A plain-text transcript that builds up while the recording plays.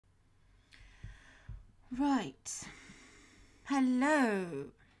Right. Hello.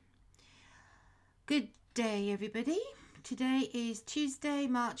 Good day, everybody. Today is Tuesday,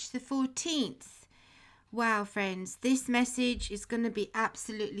 March the 14th. Wow, friends, this message is going to be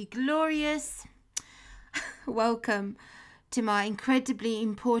absolutely glorious. Welcome to my incredibly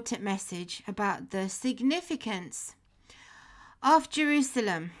important message about the significance of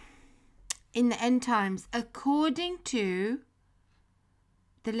Jerusalem in the end times according to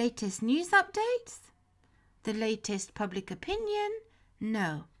the latest news updates, the latest public opinion.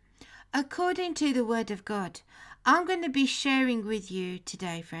 No. According to the Word of God, I'm going to be sharing with you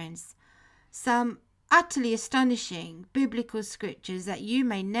today, friends, some utterly astonishing biblical scriptures that you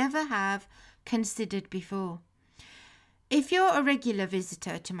may never have considered before. If you're a regular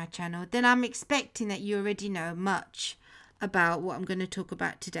visitor to my channel, then I'm expecting that you already know much about what I'm going to talk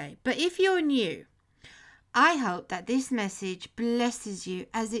about today. But if you're new, I hope that this message blesses you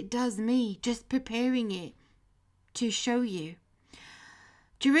as it does me, just preparing it to show you.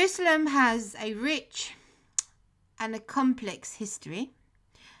 Jerusalem has a rich and a complex history,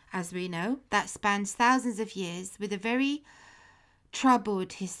 as we know, that spans thousands of years with a very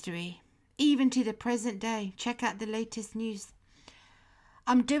troubled history, even to the present day. Check out the latest news.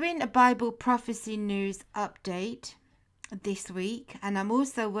 I'm doing a Bible prophecy news update this week, and I'm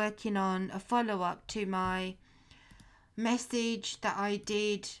also working on a follow-up to my message that I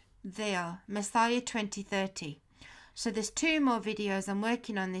did there, Messiah 2030. So there's 2 more videos I'm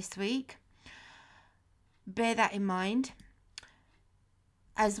working on this week. Bear that in mind,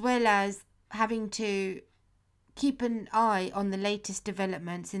 as well as having to keep an eye on the latest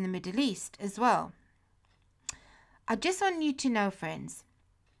developments in the Middle East as well. I just want you to know, friends,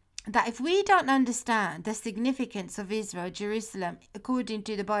 that if we don't understand the significance of Israel, Jerusalem, according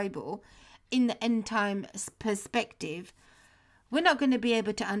to the Bible, in the end time perspective, we're not going to be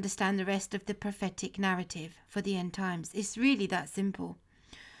able to understand the rest of the prophetic narrative for the end times. It's really that simple.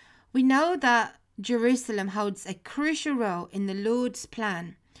 We know that Jerusalem holds a crucial role in the Lord's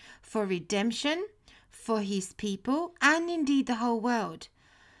plan for redemption, for his people, and indeed the whole world.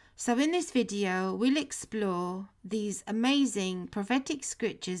 So in this video, we'll explore these amazing prophetic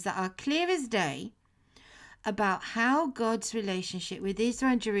scriptures that are clear as day about how God's relationship with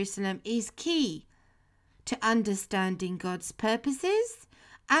Israel and Jerusalem is key to understanding God's purposes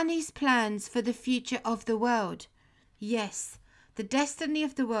and his plans for the future of the world. Yes, the destiny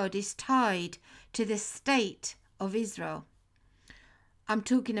of the world is tied to the state of Israel. I'm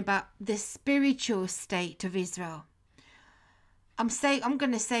talking about the spiritual state of Israel. I'm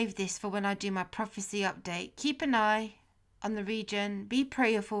going to save this for when I do my prophecy update. Keep an eye on the region. Be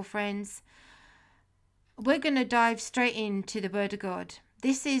prayerful, friends. We're going to dive straight into the Word of God.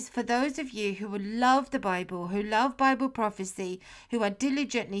 This is for those of you who love the Bible, who love Bible prophecy, who are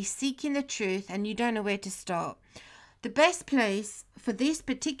diligently seeking the truth and you don't know where to start. The best place for this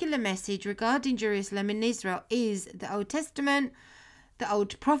particular message regarding Jerusalem and Israel is the Old Testament, the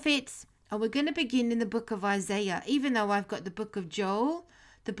old prophets, and we're going to begin in the book of Isaiah, even though I've got the book of Joel,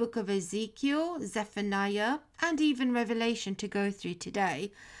 the book of Ezekiel, Zephaniah, and even Revelation to go through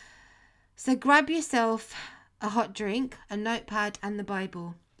today. So grab yourself a hot drink, a notepad, and the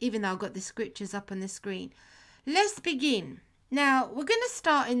Bible, even though I've got the scriptures up on the screen. Let's begin. Now, we're going to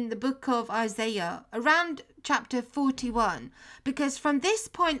start in the book of Isaiah, around chapter 41, because from this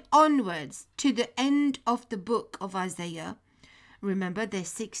point onwards to the end of the book of Isaiah, remember there's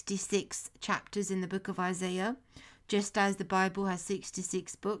 66 chapters in the book of Isaiah, just as the Bible has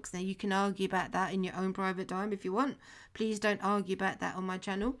 66 books. Now, you can argue about that in your own private time if you want. Please don't argue about that on my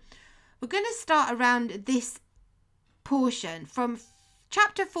channel. We're going to start around this portion from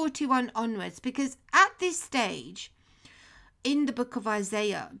chapter 41 onwards, because at this stage in the book of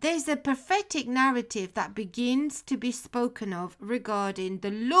Isaiah, there's a prophetic narrative that begins to be spoken of regarding the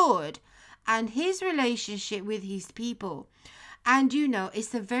Lord and his relationship with his people. And you know,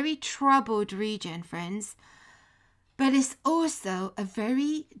 it's a very troubled region, friends, but it's also a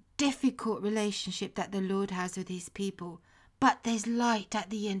very difficult relationship that the Lord has with his people. But there's light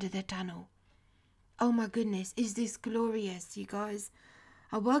at the end of the tunnel. Oh my goodness, is this glorious, you guys?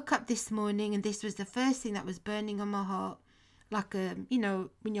 I woke up this morning and this was the first thing that was burning on my heart. Like, you know,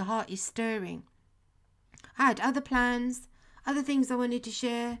 when your heart is stirring. I had other plans, other things I wanted to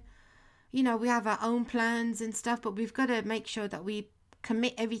share. You know, we have our own plans and stuff, but we've got to make sure that we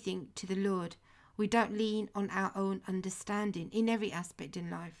commit everything to the Lord. We don't lean on our own understanding in every aspect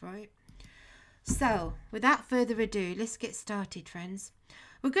in life, right? So, without further ado, let's get started, friends.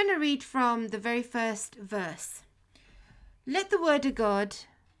 We're going to read from the very first verse. Let the Word of God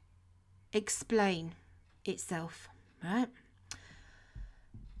explain itself, right?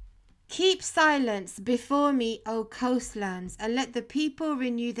 Keep silence before me, O coastlands, and let the people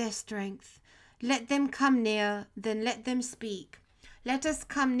renew their strength. Let them come near, then let them speak. Let us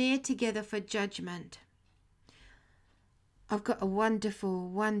come near together for judgment. I've got a wonderful,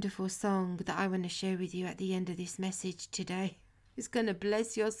 wonderful song that I want to share with you at the end of this message today. It's going to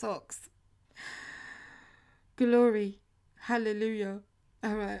bless your socks. Glory. Hallelujah.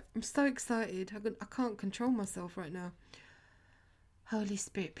 All right. I'm so excited. I can't control myself right now. Holy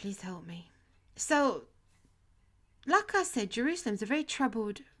Spirit, please help me. So, like I said, Jerusalem's a very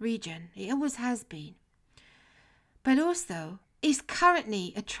troubled region. It always has been. But also, it's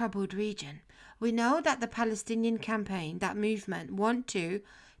currently a troubled region. We know that the Palestinian campaign, that movement, want to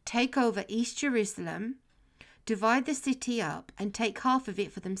take over East Jerusalem, divide the city up and take half of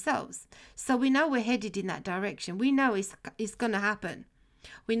it for themselves. So we know we're headed in that direction. We know it's going to happen.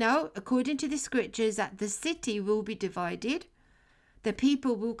 We know, according to the scriptures, that the city will be divided, the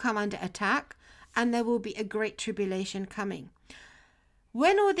people will come under attack, and there will be a great tribulation coming.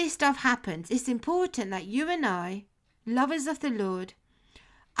 When all this stuff happens, it's important that you and I, lovers of the Lord,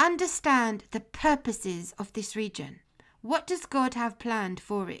 understand the purposes of this region. What does God have planned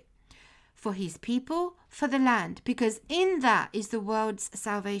for it? For his people, for the land, because in that is the world's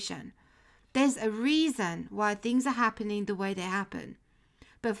salvation. There's a reason why things are happening the way they happen.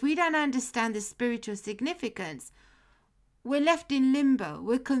 But if we don't understand the spiritual significance, we're left in limbo.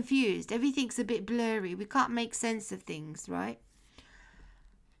 We're confused. Everything's a bit blurry. We can't make sense of things, right?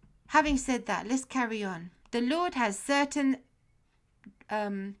 Having said that, let's carry on. The Lord has certain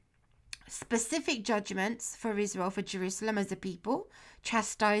specific judgments for Israel, for Jerusalem as a people,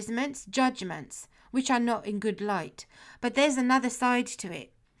 chastisements, judgments, which are not in good light. But there's another side to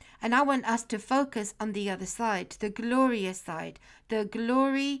it. And I want us to focus on the other side, the glorious side, the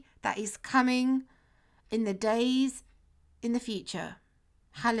glory that is coming in the days in the future.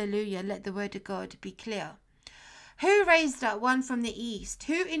 Hallelujah. Let the word of God be clear. Who raised up one from the east?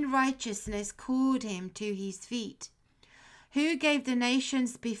 Who in righteousness called him to his feet? Who gave the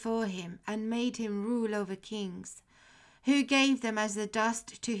nations before him and made him rule over kings? Who gave them as the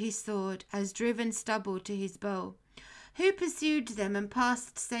dust to his sword, as driven stubble to his bow? Who pursued them and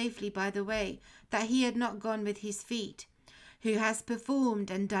passed safely by the way that he had not gone with his feet? Who has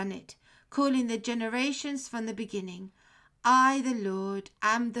performed and done it, calling the generations from the beginning? I, the Lord,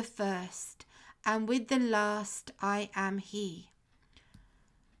 am the first, and with the last I am he.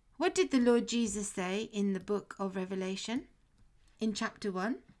 What did the Lord Jesus say in the book of Revelation? In chapter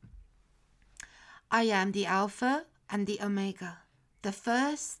 1, I am the Alpha and the Omega, the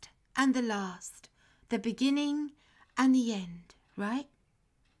first and the last, the beginning and the end, right?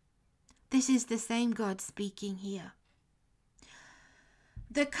 This is the same God speaking here.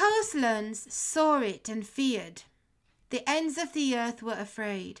 The coastlands saw it and feared. The ends of the earth were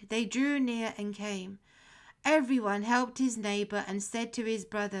afraid. They drew near and came. Everyone helped his neighbor and said to his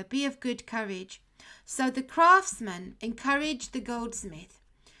brother, be of good courage. So the craftsman encouraged the goldsmith.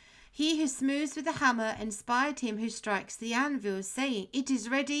 He who smooths with the hammer inspired him who strikes the anvil, saying, it is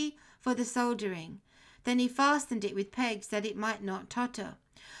ready for the soldering. Then he fastened it with pegs that it might not totter.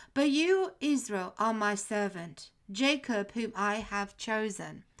 But you, Israel, are my servant, Jacob, whom I have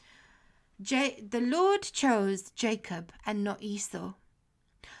chosen. The Lord chose Jacob and not Esau.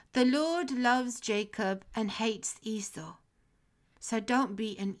 The Lord loves Jacob and hates Esau. So don't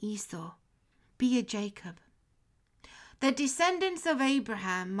be an Esau. Be a Jacob. The descendants of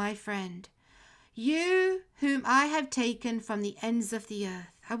Abraham, my friend, you whom I have taken from the ends of the earth.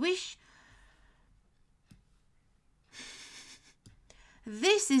 I wish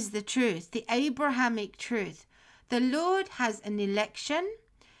this is the truth, the Abrahamic truth. The Lord has an election.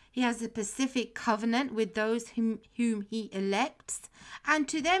 He has a specific covenant with those whom he elects, and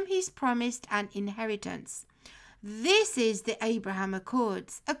to them he's promised an inheritance. This is the Abraham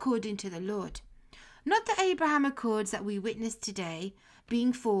Accords, according to the Lord. Not the Abraham Accords that we witness today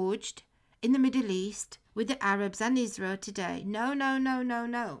being forged in the Middle East with the Arabs and Israel today. No, no, no, no,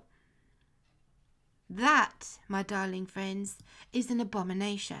 no. That, my darling friends, is an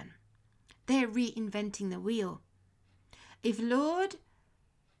abomination. They're reinventing the wheel. If Lord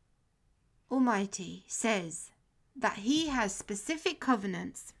Almighty says that he has specific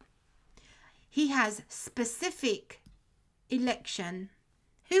covenants, he has specific election,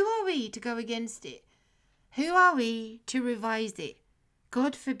 who are we to go against it? Who are we to revise it?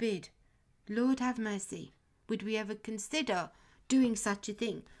 God forbid. Lord have mercy. Would we ever consider doing such a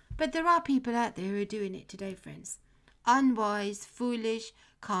thing? But there are people out there who are doing it today, friends. Unwise, foolish,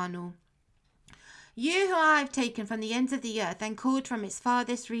 carnal. You who I have taken from the ends of the earth and called from its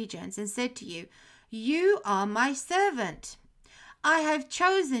farthest regions and said to you, you are my servant. I have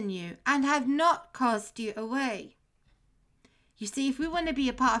chosen you and have not cast you away. You see, if we want to be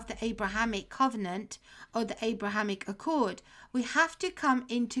a part of the Abrahamic covenant or the Abrahamic accord, we have to come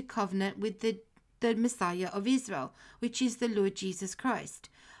into covenant with the Messiah of Israel, which is the Lord Jesus Christ.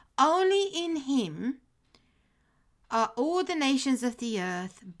 Only in him are all the nations of the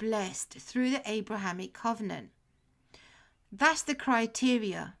earth blessed through the Abrahamic covenant. That's the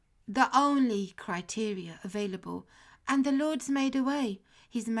criteria, the only criteria available. And the Lord's made a way.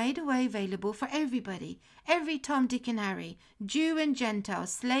 He's made a way available for everybody. Every Tom, Dick and Harry, Jew and Gentile,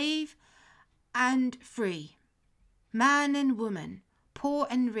 slave and free, man and woman, poor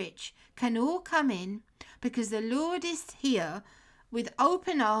and rich, can all come in because the Lord is here with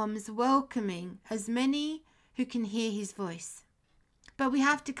open arms welcoming as many who can hear his voice. But we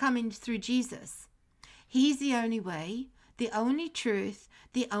have to come in through Jesus. He's the only way, the only truth,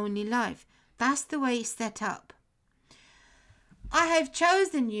 the only life. That's the way it's set up. I have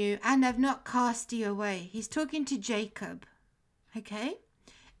chosen you and have not cast you away. He's talking to Jacob. Okay?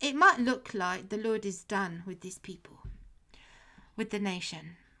 It might look like the Lord is done with these people, with the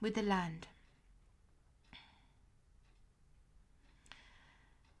nation, with the land.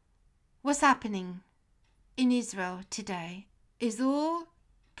 What's happening in Israel today is all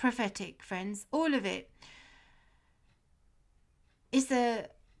prophetic, friends. All of it. It's a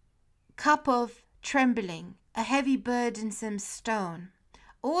cup of trembling, a heavy burdensome stone.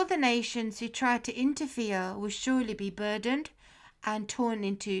 All the nations who try to interfere will surely be burdened and torn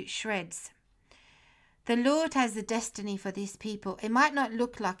into shreds. The Lord has a destiny for these people. It might not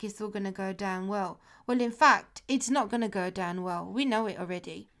look like it's all going to go down well. Well, in fact, it's not going to go down well. We know it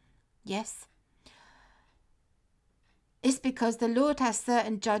already. Yes? It's because the Lord has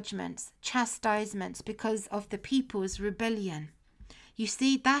certain judgments, chastisements because of the people's rebellion. You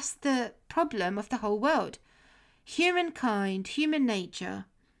see, that's the problem of the whole world. Humankind, human nature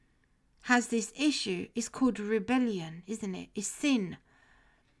has this issue. It's called rebellion, isn't it? It's sin.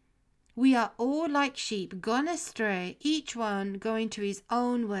 We are all like sheep, gone astray, each one going to his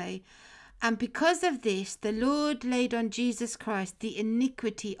own way. And because of this, the Lord laid on Jesus Christ the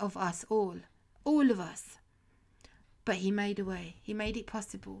iniquity of us all of us. But he made a way. He made it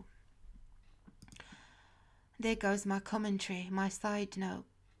possible. There goes my commentary, my side note.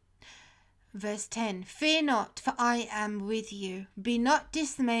 Verse 10, fear not, for I am with you. Be not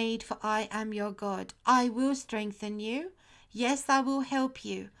dismayed, for I am your God. I will strengthen you. Yes, I will help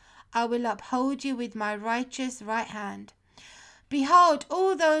you. I will uphold you with my righteous right hand. Behold,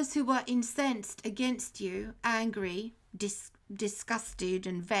 all those who were incensed against you, angry, disgusted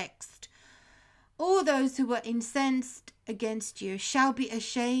and vexed, all those who were incensed against you shall be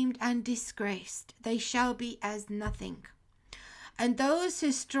ashamed and disgraced. They shall be as nothing. And those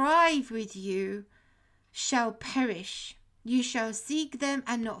who strive with you shall perish. You shall seek them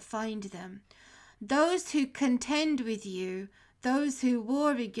and not find them. Those who contend with you, those who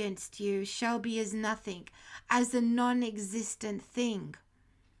war against you, shall be as nothing, as a non-existent thing.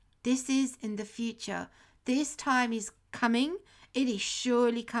 This is in the future. This time is coming. It is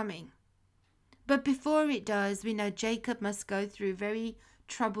surely coming. But before it does, we know Jacob must go through very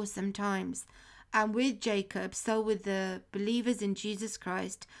troublesome times. And with Jacob, so will the believers in Jesus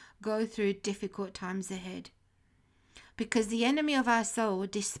Christ go through difficult times ahead. Because the enemy of our soul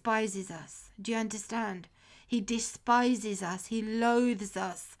despises us. Do you understand? He despises us. He loathes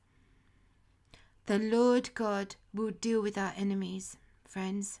us. The Lord God will deal with our enemies,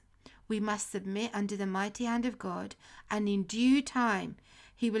 friends. We must submit under the mighty hand of God, and in due time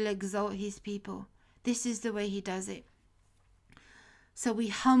he will exalt his people. This is the way he does it. So we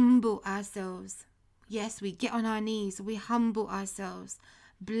humble ourselves. Yes, we get on our knees. We humble ourselves.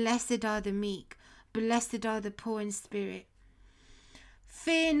 Blessed are the meek. Blessed are the poor in spirit.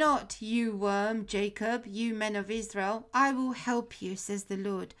 Fear not, you worm, Jacob, you men of Israel. I will help you, says the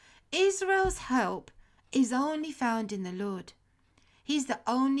Lord. Israel's help is only found in the Lord. He's the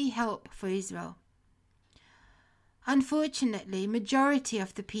only help for Israel. Unfortunately, majority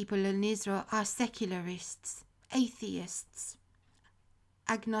of the people in Israel are secularists, atheists,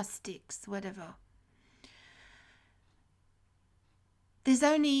 agnostics, whatever. There's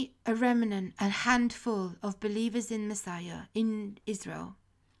only a remnant, a handful of believers in Messiah in Israel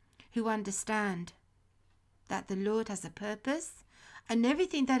who understand that the Lord has a purpose and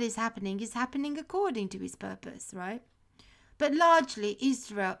everything that is happening according to his purpose, right? But largely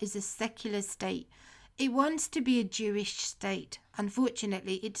Israel is a secular state. It wants to be a Jewish state.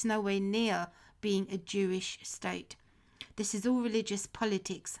 Unfortunately, it's nowhere near being a Jewish state. This is all religious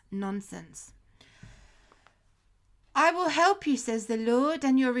politics nonsense. I will help you, says the Lord,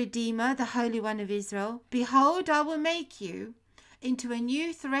 and your Redeemer, the Holy One of Israel. Behold, I will make you into a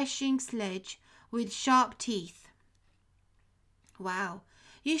new threshing sledge with sharp teeth. Wow.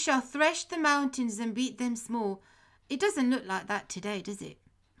 You shall thresh the mountains and beat them small. It doesn't look like that today, does it?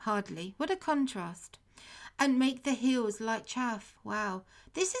 Hardly. What a contrast. And make the hills like chaff. Wow.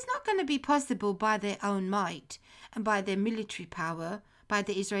 This is not going to be possible by their own might and by their military power, by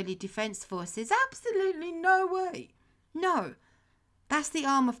the Israeli Defense Forces. Absolutely no way. No. That's the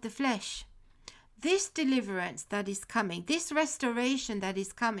arm of the flesh. This deliverance that is coming, this restoration that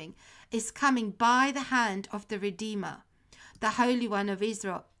is coming by the hand of the Redeemer, the Holy One of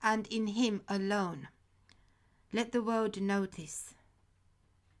Israel, and in him alone. Let the world know this.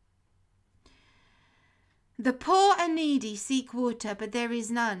 The poor and needy seek water, but there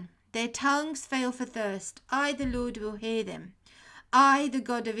is none. Their tongues fail for thirst. I, the Lord, will hear them. I, the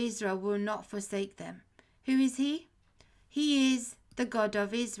God of Israel, will not forsake them. Who is he? He is the God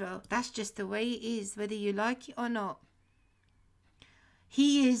of Israel. That's just the way it is, whether you like it or not.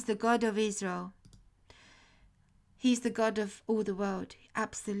 He is the God of Israel. He's the God of all the world.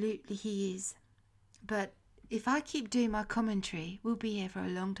 Absolutely he is. But if I keep doing my commentary, we'll be here for a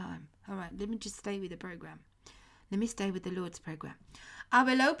long time. All right, let me just stay with the program. Let me stay with the Lord's program. I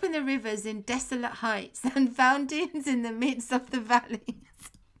will open the rivers in desolate heights and fountains in the midst of the valleys.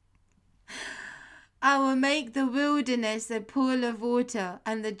 I will make the wilderness a pool of water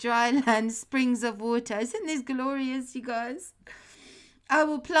and the dry land springs of water. Isn't this glorious, you guys? I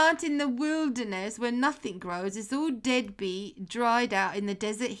will plant in the wilderness where nothing grows. It's all deadbeat, dried out in the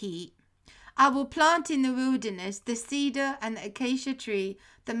desert heat. I will plant in the wilderness the cedar and the acacia tree,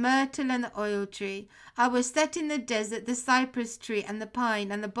 the myrtle and the oil tree. I will set in the desert the cypress tree and the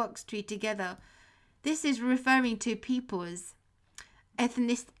pine and the box tree together. This is referring to peoples,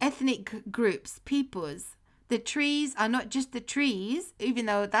 ethnic groups, peoples. The trees are not just the trees, even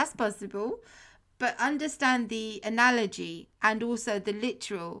though that's possible, but understand the analogy and also the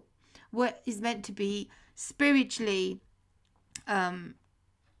literal, what is meant to be spiritually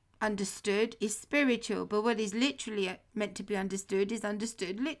understood is spiritual, but what is literally meant to be understood is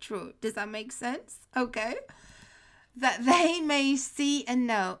understood literal. Does that make sense? Okay. That they may see and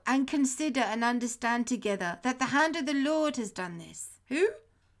know and consider and understand together that the hand of the Lord has done this. Who?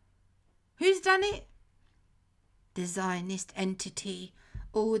 Who's done it? The Zionist entity,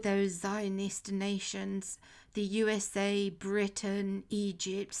 all those Zionist nations, the USA, Britain,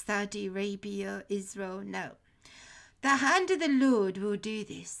 Egypt, Saudi Arabia, Israel. No. The hand of the Lord will do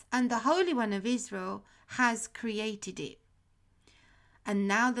this, and the Holy One of Israel has created it. And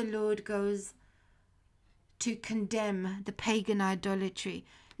now the Lord goes to condemn the pagan idolatry.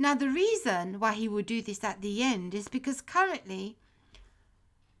 Now the reason why he will do this at the end is because currently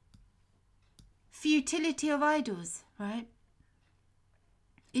futility of idols, right,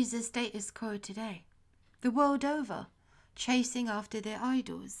 is the status quo today. The world over, chasing after their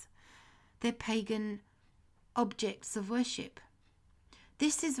idols, their pagan objects of worship.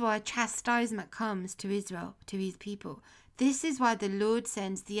 This is why chastisement comes to Israel, to his people. This is why the Lord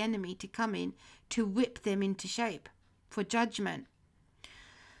sends the enemy to come in to whip them into shape for judgment.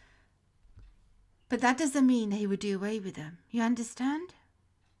 But that doesn't mean that he will do away with them. You understand?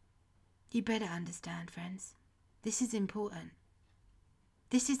 You better understand, friends. This is important.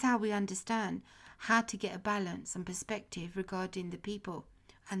 This is how we understand how to get a balance and perspective regarding the people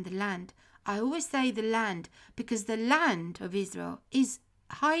and the land. I always say the land because the land of Israel is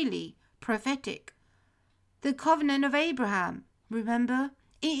highly prophetic. The covenant of Abraham, remember?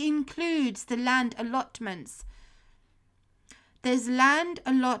 It includes the land allotments. There's land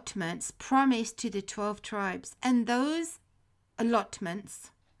allotments promised to the 12 tribes, and those allotments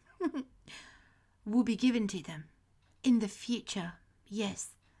will be given to them in the future. Yes,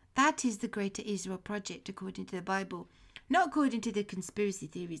 that is the Greater Israel Project according to the Bible, not according to the conspiracy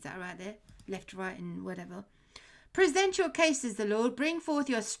theories that are out there, left, right, and whatever. Present your cases, the Lord. Bring forth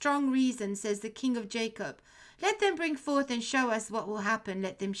your strong reason, says the King of Jacob. Let them bring forth and show us what will happen.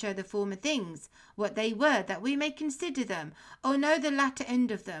 Let them show the former things, what they were, that we may consider them, or know the latter end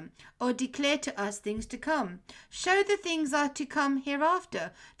of them, or declare to us things to come. Show the things are to come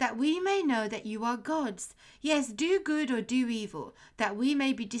hereafter, that we may know that you are gods. Yes, do good or do evil, that we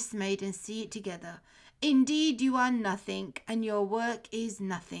may be dismayed and see it together. Indeed, you are nothing, and your work is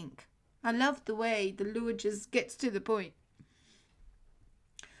nothing. I love the way the Lord just gets to the point.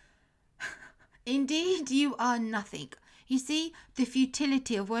 Indeed, you are nothing. You see, the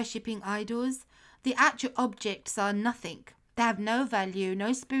futility of worshipping idols, the actual objects are nothing. They have no value,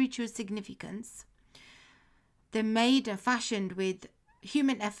 no spiritual significance. They're made and fashioned with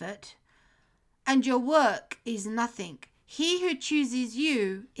human effort, and your work is nothing. He who chooses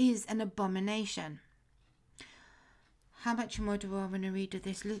you is an abomination. How much more do I want to read of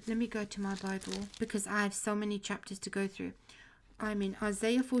this? Let me go to my Bible because I have so many chapters to go through. I'm in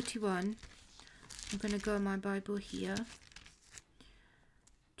Isaiah 41. I'm going to go in my Bible here.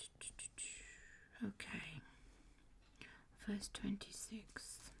 Okay. Verse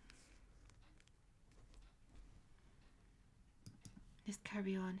 26. Let's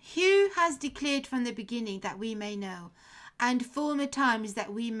carry on. Who has declared from the beginning that we may know, and former times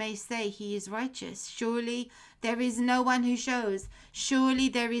that we may say he is righteous? Surely there is no one who shows. Surely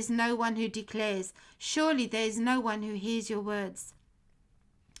there is no one who declares. Surely there is no one who hears your words.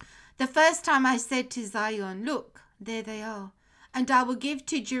 The first time I said to Zion, look, there they are. And I will give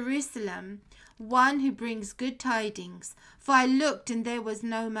to Jerusalem one who brings good tidings. For I looked, and there was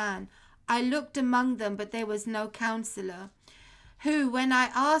no man. I looked among them, but there was no counselor, who, when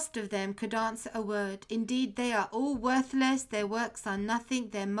I asked of them, could answer a word. Indeed, they are all worthless. Their works are nothing.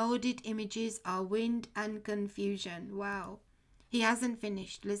 Their molded images are wind and confusion. Wow. He hasn't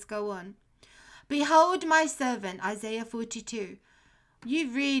finished. Let's go on. Behold my servant, Isaiah 42.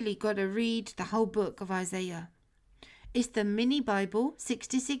 You've really got to read the whole book of Isaiah. It's the mini Bible,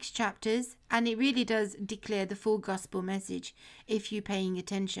 66 chapters, and it really does declare the full gospel message if you're paying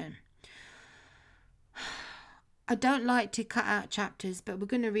attention. I don't like to cut out chapters, but we're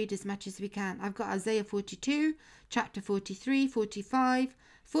going to read as much as we can. I've got Isaiah 42, chapter 43, 45,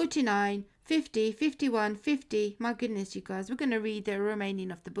 49, 50, 51, 50. My goodness, you guys, we're going to read the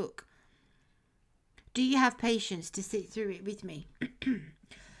remaining of the book. Do you have patience to sit through it with me?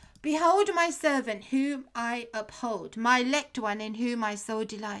 Behold my servant whom I uphold, my elect one in whom my soul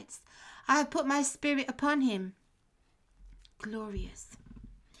delights. I have put my spirit upon him. Glorious.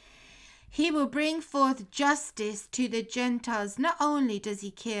 He will bring forth justice to the Gentiles. Not only does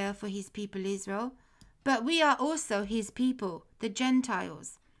he care for his people Israel, but we are also his people, the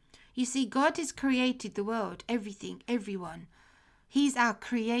Gentiles. You see, God has created the world, everything, everyone. He's our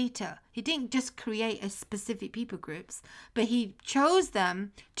creator. He didn't just create a specific people groups, but he chose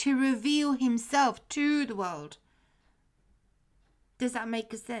them to reveal himself to the world. Does that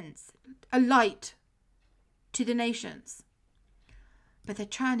make sense? A light to the nations. But they're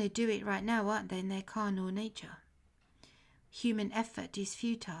trying to do it right now, aren't they, in their carnal nature? Human effort is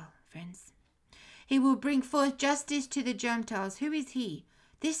futile, friends. He will bring forth justice to the Gentiles. Who is he?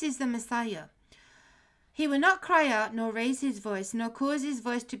 This is the Messiah. He will not cry out, nor raise his voice, nor cause his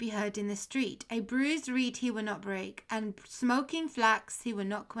voice to be heard in the street. A bruised reed he will not break, and smoking flax he will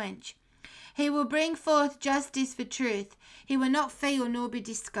not quench. He will bring forth justice for truth. He will not fail nor be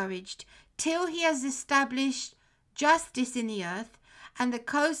discouraged, till he has established justice in the earth, and the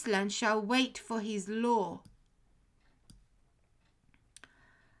coastland shall wait for his law.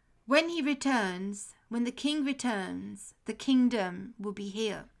 When he returns, when the king returns, the kingdom will be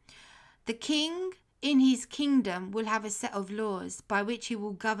here. The king in his kingdom will have a set of laws by which he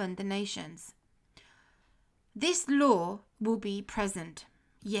will govern the nations. This law will be present.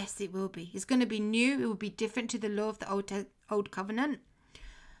 Yes, it will be. It's going to be new. It will be different to the law of the old covenant.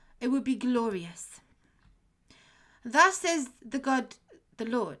 It will be glorious. Thus says the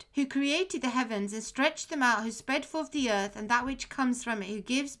Lord, who created the heavens and stretched them out, who spread forth the earth and that which comes from it, who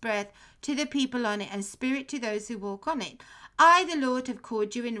gives breath to the people on it and spirit to those who walk on it. I, the Lord, have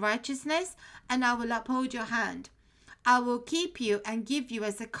called you in righteousness, and I will uphold your hand. I will keep you and give you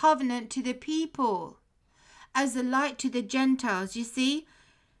as a covenant to the people, as a light to the Gentiles. You see,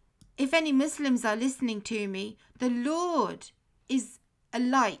 if any Muslims are listening to me, the Lord is a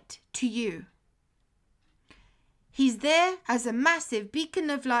light to you. He's there as a massive beacon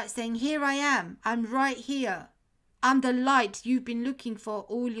of light saying, here I am. I'm right here. I'm the light you've been looking for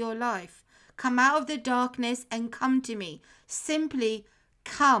all your life. Come out of the darkness and come to me. Simply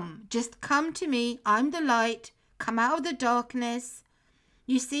come. Just come to me. I'm the light. Come out of the darkness.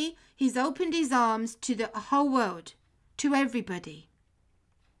 You see, he's opened his arms to the whole world, to everybody.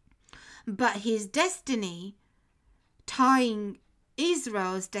 But his destiny, tying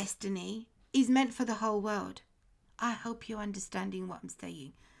Israel's destiny, is meant for the whole world. I hope you're understanding what I'm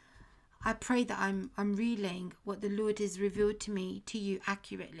saying. I pray that I'm relaying what the Lord has revealed to me, to you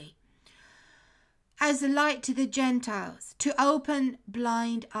accurately. As a light to the Gentiles, to open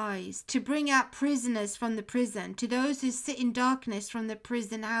blind eyes, to bring out prisoners from the prison, to those who sit in darkness from the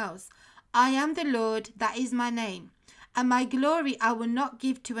prison house. I am the Lord, that is my name. And my glory I will not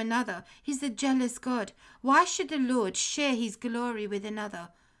give to another. He's a jealous God. Why should the Lord share his glory with another?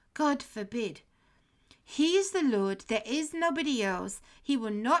 God forbid. He is the Lord, there is nobody else. He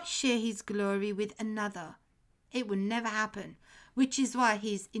will not share his glory with another. It will never happen, which is why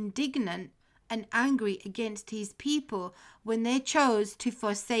he's indignant and angry against his people when they chose to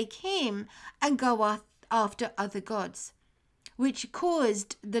forsake him and go after other gods, which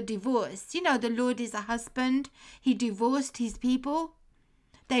caused the divorce. You know, the Lord is a husband. He divorced his people.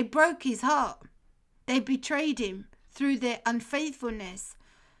 They broke his heart. They betrayed him through their unfaithfulness.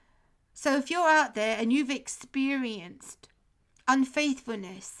 So if you're out there and you've experienced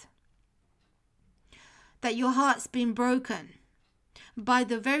unfaithfulness, that your heart's been broken by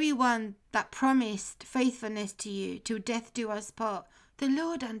the very one that promised faithfulness to you, till death do us part, the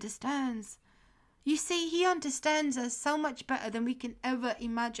Lord understands. You see, he understands us so much better than we can ever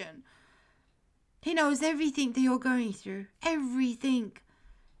imagine. He knows everything that you're going through. Everything.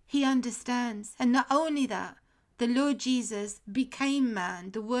 He understands. And not only that, the Lord Jesus became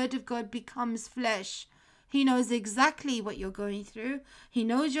man. The Word of God becomes flesh. He knows exactly what you're going through. He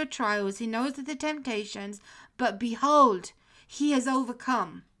knows your trials. He knows the temptations. But behold, he has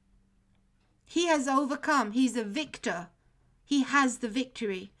overcome. He has overcome. He's a victor. He has the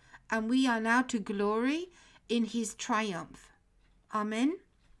victory. And we are now to glory in his triumph. Amen.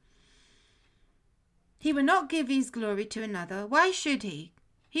 He will not give his glory to another. Why should he?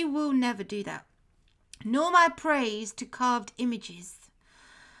 He will never do that. Nor my praise to carved images.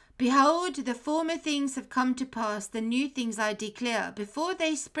 Behold, the former things have come to pass, the new things I declare. Before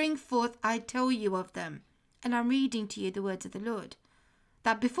they spring forth, I tell you of them. And I'm reading to you the words of the Lord.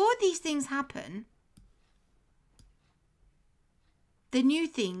 That before these things happen, the new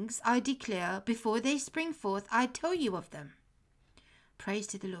things I declare, before they spring forth, I tell you of them. Praise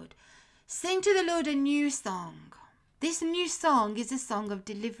to the Lord. Sing to the Lord a new song. This new song is a song of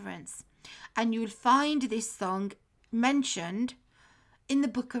deliverance. And you'll find this song mentioned in the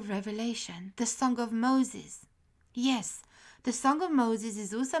book of Revelation, the Song of Moses. Yes, the Song of Moses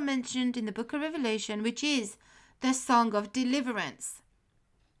is also mentioned in the book of Revelation, which is the song of deliverance.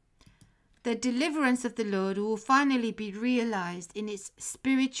 The deliverance of the Lord will finally be realized in its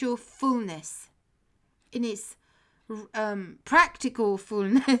spiritual fullness, in its practical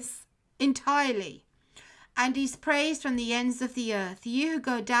fullness entirely. And he's praised from the ends of the earth, you who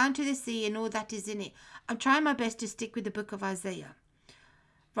go down to the sea and all that is in it. I'm trying my best to stick with the book of Isaiah,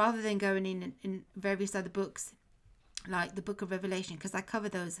 rather than going in various other books, like the book of Revelation, because I cover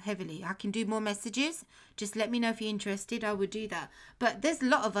those heavily. I can do more messages. Just let me know if you're interested. I would do that. But there's a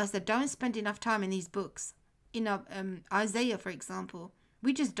lot of us that don't spend enough time in these books. You know, Isaiah, for example.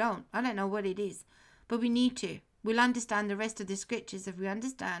 We just don't. I don't know what it is. But we need to. We'll understand the rest of the scriptures if we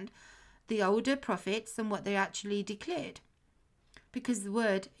understand the older prophets and what they actually declared. Because the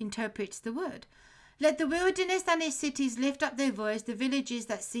word interprets the word. Let the wilderness and its cities lift up their voice, the villages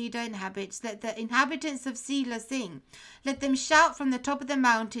that Cedar inhabits. Let the inhabitants of Selah sing. Let them shout from the top of the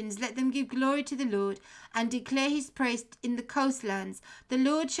mountains. Let them give glory to the Lord and declare his praise in the coastlands. The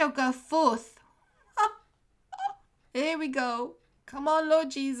Lord shall go forth. Here we go. Come on, Lord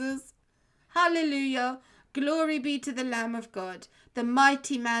Jesus. Hallelujah. Glory be to the Lamb of God, the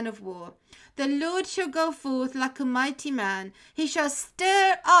mighty man of war. The Lord shall go forth like a mighty man. He shall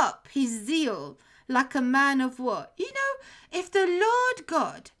stir up his zeal like a man of war. You know, if the Lord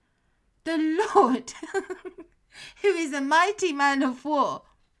God, the Lord, who is a mighty man of war,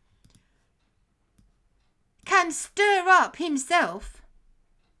 can stir up himself,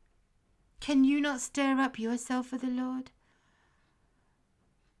 can you not stir up yourself for the Lord?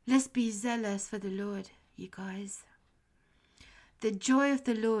 Let's be zealous for the Lord, you guys. The joy of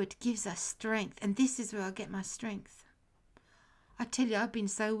the Lord gives us strength, and this is where I get my strength. I tell you, I've been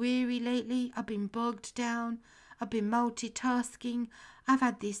so weary lately. I've been bogged down. I've been multitasking. I've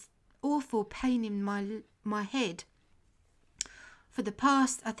had this awful pain in my head for the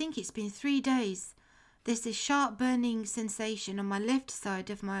past, I think it's been 3 days. There's this sharp burning sensation on my left side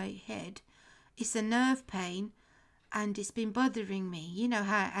of my head. It's a nerve pain, and it's been bothering me. You know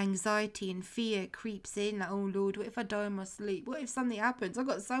how anxiety and fear creeps in, like, oh Lord, what if I die in my sleep? What if something happens? I've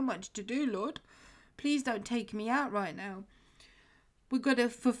got so much to do, Lord. Please don't take me out right now. We've got to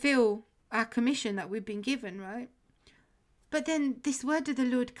fulfill our commission that we've been given, right? But then this word of the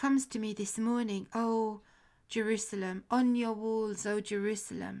Lord comes to me this morning. Oh, Jerusalem, on your walls, O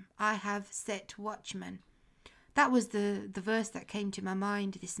Jerusalem, I have set watchmen. That was the verse that came to my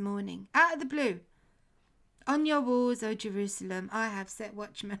mind this morning, out of the blue. On your walls, O Jerusalem, I have set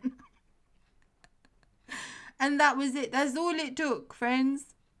watchmen. And that was it. That's all it took,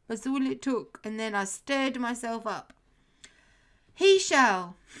 friends. That's all it took. And then I stirred myself up. He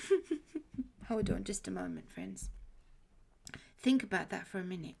shall. Hold on just a moment, friends. Think about that for a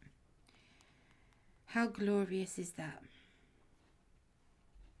minute. How glorious is that?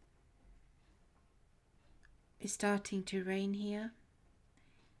 It's starting to rain here,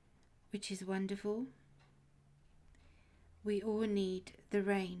 which is wonderful. We all need the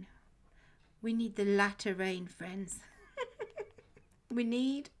rain. We need the latter rain, friends. We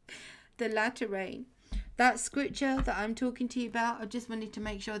need the latter rain. That scripture that I'm talking to you about, I just wanted to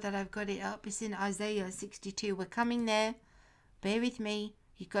make sure that I've got it up. It's in Isaiah 62. We're coming there. Bear with me.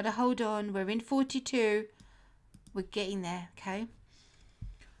 You've got to hold on. We're in 42. We're getting there, okay?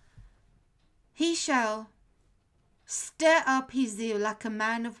 He shall stir up his zeal like a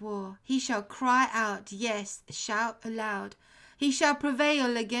man of war. He shall cry out, yes, shout aloud. He shall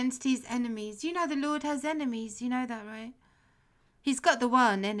prevail against his enemies. You know the Lord has enemies. You know that, right? He's got the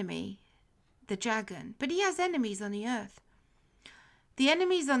one enemy, the dragon. But he has enemies on the earth. The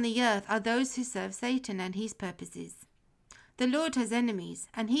enemies on the earth are those who serve Satan and his purposes. The Lord has enemies,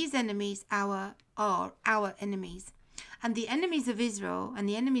 and his enemies are our enemies. And the enemies of Israel and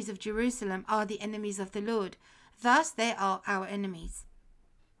the enemies of Jerusalem are the enemies of the Lord. Thus they are our enemies.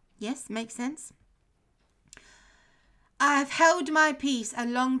 Yes, makes sense? I have held my peace a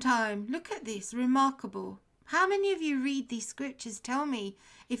long time. Look at this, remarkable. How many of you read these scriptures? Tell me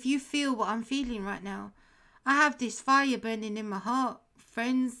if you feel what I'm feeling right now. I have this fire burning in my heart,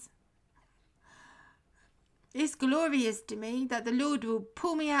 friends. It's glorious to me that the Lord will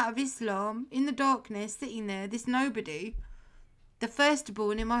pull me out of Islam in the darkness, sitting there, this nobody, the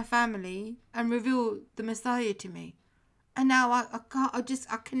firstborn in my family, and reveal the Messiah to me. And now I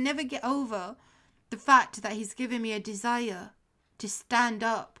can never get over the fact that he's given me a desire to stand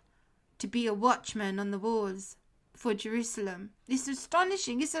up, to be a watchman on the walls for Jerusalem. It's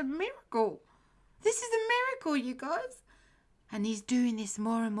astonishing. It's a miracle. This is a miracle, you guys. And he's doing this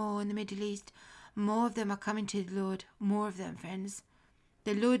more and more in the Middle East. More of them are coming to the Lord. More of them, friends.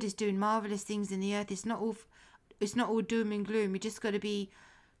 The Lord is doing marvelous things in the earth. It's not all doom and gloom. You just got to be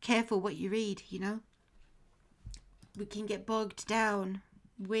careful what you read, you know. We can get bogged down,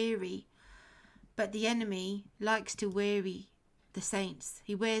 weary. But the enemy likes to weary the saints.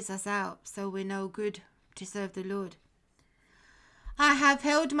 He wears us out, so we're no good to serve the Lord. I have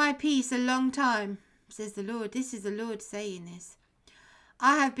held my peace a long time, says the Lord. This is the Lord saying this.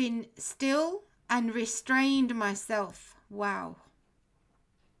 I have been still and restrained myself. Wow.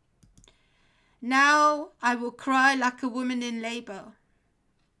 Now I will cry like a woman in labor.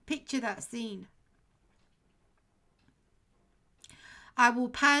 Picture that scene. I will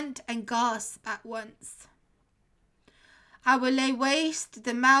pant and gasp at once. I will lay waste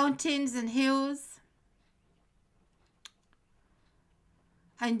the mountains and hills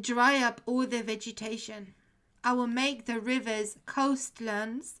and dry up all their vegetation. I will make the rivers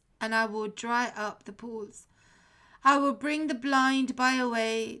coastlands, and I will dry up the pools. I will bring the blind by a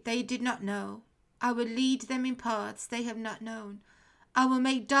way they did not know. I will lead them in paths they have not known. I will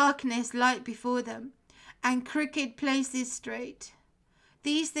make darkness light before them, and crooked places straight.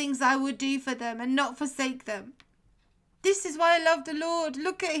 These things I will do for them, and not forsake them. This is why I love the Lord.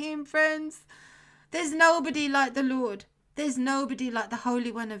 Look at him, friends. There's nobody like the Lord. There's nobody like the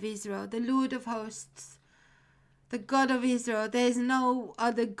Holy One of Israel, the Lord of hosts, the God of Israel. There's no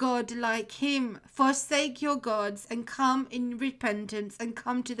other God like him. Forsake your gods and come in repentance and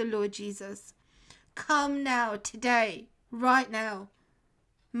come to the Lord Jesus. Come now, today, right now,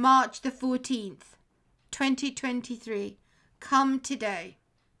 March the 14th, 2023. Come today.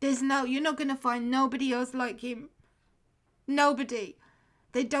 You're not going to find nobody else like him. Nobody.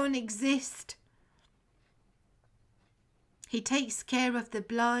 They don't exist. He takes care of the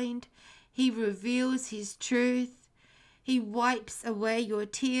blind. He reveals his truth. He wipes away your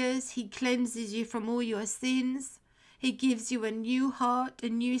tears. He cleanses you from all your sins. He gives you a new heart, a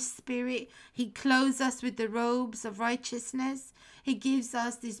new spirit. He clothes us with the robes of righteousness. He gives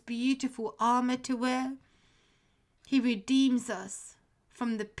us this beautiful armor to wear. He redeems us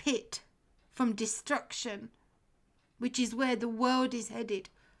from the pit, from destruction, which is where the world is headed.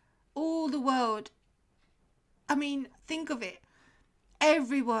 All the world. I mean, think of it.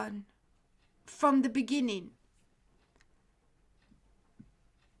 Everyone from the beginning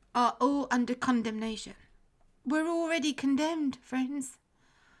are all under condemnation. We're already condemned, friends.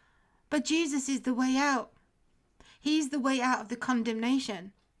 But Jesus is the way out. He's the way out of the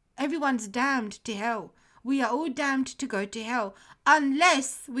condemnation. Everyone's damned to hell. We are all damned to go to hell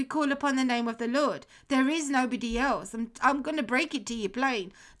unless we call upon the name of the Lord. There is nobody else. I'm going to break it to you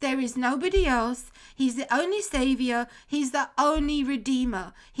plain. There is nobody else. He's the only Savior. He's the only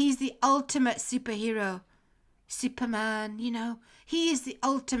Redeemer. He's the ultimate superhero. Superman, you know. He is the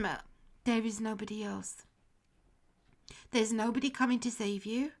ultimate. There is nobody else. There's nobody coming to save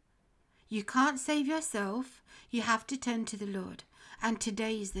you. You can't save yourself. You have to turn to the Lord. And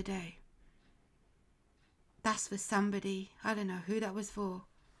today is the day. That's for somebody. I don't know who that was for.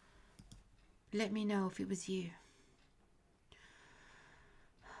 Let me know if it was you.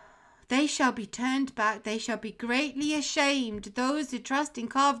 They shall be turned back. They shall be greatly ashamed. Those who trust in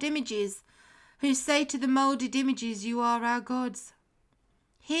carved images, who say to the molded images, you are our gods.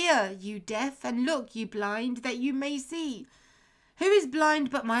 Hear, you deaf, and look, you blind, that you may see. Who is blind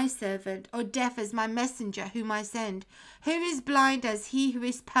but my servant, or deaf as my messenger whom I send? Who is blind as he who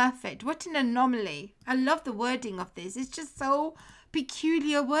is perfect? What an anomaly. I love the wording of this. It's just so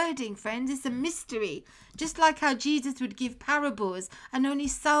peculiar wording, friends. It's a mystery. Just like how Jesus would give parables and only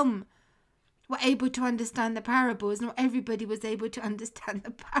some were able to understand the parables. Not everybody was able to understand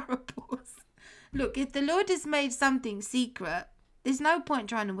the parables. Look, if the Lord has made something secret, there's no point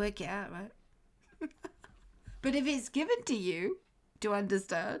trying to work it out, right? But if it's given to you to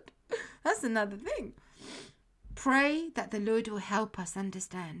understand, that's another thing. Pray that the Lord will help us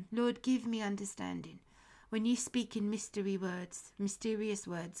understand. Lord, give me understanding. When you speak in mysterious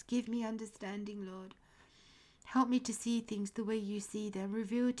words, give me understanding, Lord. Help me to see things the way you see them.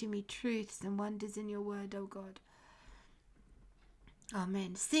 Reveal to me truths and wonders in your word, O God.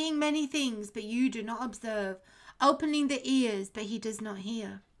 Amen. Seeing many things, but you do not observe. Opening the ears, but he does not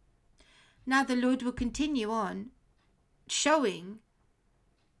hear. Now the Lord will continue on showing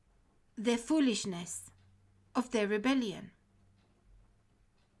their foolishness of their rebellion.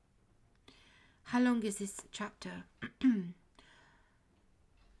 How long is this chapter?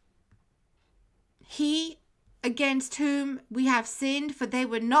 He against whom we have sinned, for they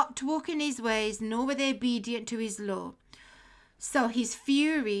would not walk in his ways, nor were they obedient to his law. So his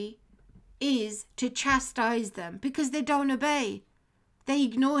fury is to chastise them because they don't obey. They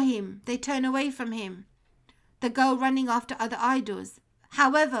ignore him. They turn away from him. They go running after other idols.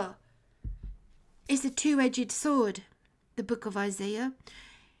 However, it's a two-edged sword, the book of Isaiah.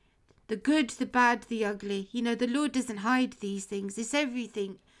 The good, the bad, the ugly. You know, the Lord doesn't hide these things. It's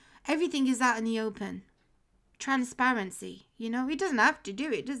everything. Everything is out in the open. Transparency. You know, he doesn't have to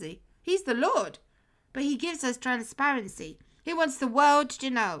do it, does he? He's the Lord. But he gives us transparency. He wants the world to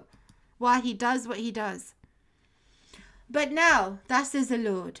know why he does what he does. But now, thus says the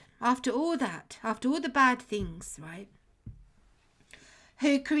Lord, after all that, after all the bad things, right?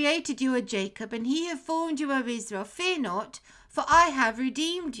 Who created you, O Jacob, and he who formed you, O Israel, fear not, for I have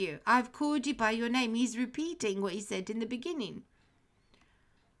redeemed you. I've called you by your name. He's repeating what he said in the beginning.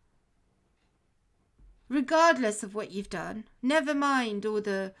 Regardless of what you've done, never mind all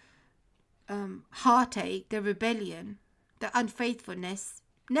the heartache, the rebellion, the unfaithfulness.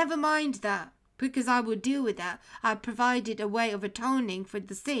 Never mind that, because I will deal with that. I provided a way of atoning for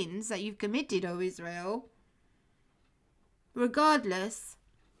the sins that you've committed, O Israel. Regardless,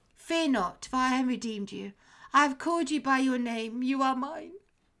 fear not, for I have redeemed you. I have called you by your name. You are mine.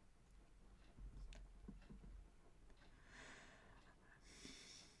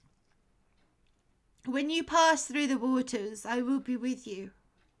 When you pass through the waters, I will be with you.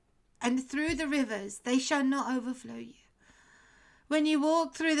 And through the rivers, they shall not overflow you. When you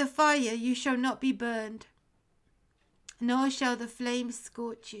walk through the fire, you shall not be burned, nor shall the flames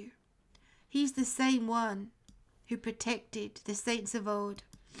scorch you. He's the same one who protected the saints of old.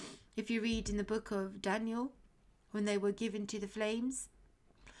 If you read in the book of Daniel, when they were given to the flames.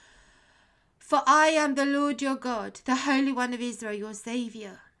 For I am the Lord your God, the Holy One of Israel, your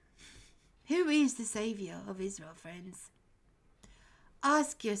Saviour. Who is the Saviour of Israel, friends?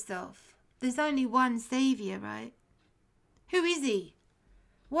 Ask yourself. There's only one Saviour, right? Who is he?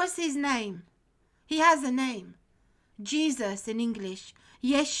 What's his name? He has a name. Jesus in English,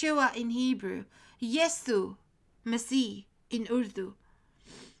 Yeshua in Hebrew, Yesu, Masih in Urdu.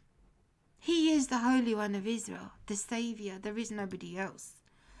 He is the Holy One of Israel, the Saviour. There is nobody else.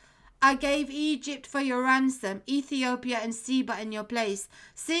 I gave Egypt for your ransom, Ethiopia and Seba in your place,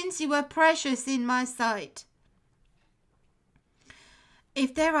 since you were precious in my sight.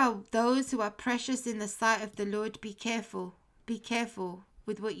 If there are those who are precious in the sight of the Lord, be careful. Be careful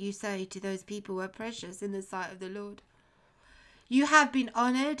with what you say to those people who are precious in the sight of the Lord. You have been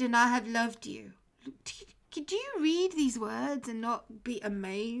honoured and I have loved you. Could you read these words and not be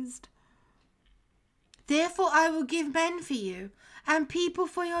amazed? Therefore I will give men for you and people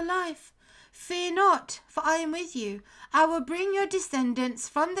for your life. Fear not, for I am with you. I will bring your descendants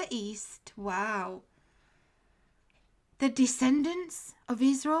from the east. Wow. The descendants of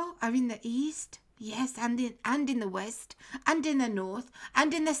Israel are in the east. Yes, and in the west, and in the north,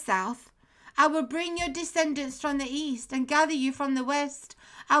 and in the south. I will bring your descendants from the east and gather you from the west.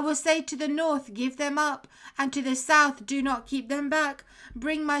 I will say to the north, give them up, and to the south, do not keep them back.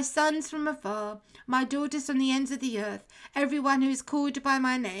 Bring my sons from afar, my daughters from the ends of the earth, everyone who is called by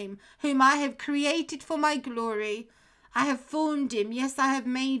my name, whom I have created for my glory. I have formed him. Yes, I have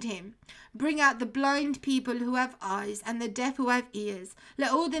made him. Bring out the blind people who have eyes and the deaf who have ears.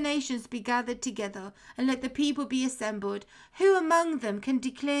 Let all the nations be gathered together and let the people be assembled. Who among them can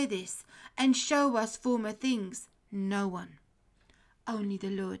declare this and show us former things? No one. Only the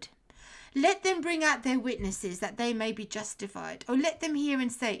Lord. Let them bring out their witnesses that they may be justified. Or let them hear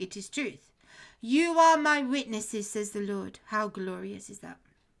and say, it is truth. You are my witnesses, says the Lord. How glorious is that?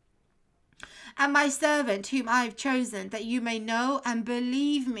 And my servant whom I have chosen, that you may know and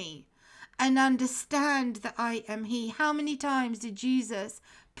believe me and understand that I am he. How many times did Jesus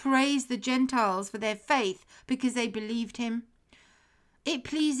praise the Gentiles for their faith because they believed him? It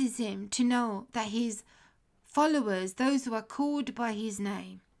pleases him to know that his followers, those who are called by his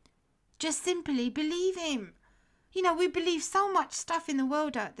name, just simply believe him. You know, we believe so much stuff in the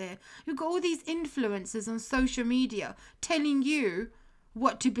world out there. You've got all these influencers on social media telling you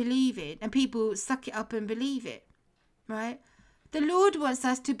what to believe in, and people suck it up and believe it, right? The Lord wants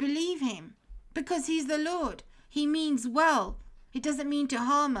us to believe him because he's the Lord. He means well. He doesn't mean to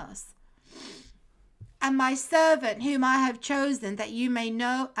harm us. And my servant whom I have chosen, that you may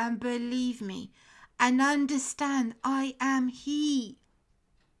know and believe me and understand I am he.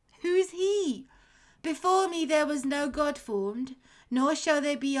 Who is he? Before me there was no God formed, nor shall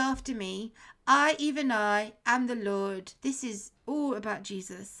there be after me. I, even I, am the Lord. This is all about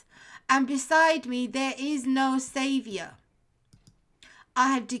Jesus. And beside me there is no Saviour.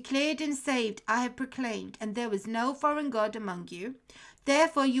 I have declared and saved, I have proclaimed, and there was no foreign God among you.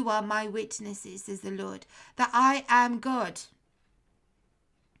 Therefore you are my witnesses, says the Lord, that I am God.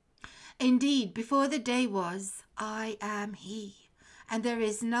 Indeed, before the day was, I am he. And there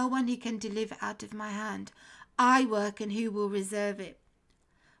is no one who can deliver out of my hand. I work, and who will reserve it?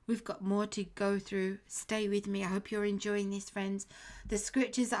 We've got more to go through. Stay with me. I hope you're enjoying this, friends. The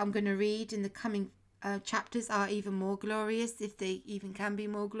scriptures that I'm going to read in the coming chapters are even more glorious, if they even can be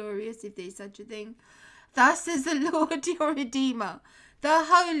more glorious, if there's such a thing. Thus says the Lord your Redeemer, the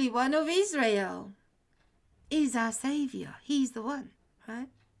Holy One of Israel, is our Saviour. He's the one, right?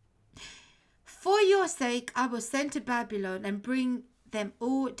 For your sake I will send to Babylon and bring them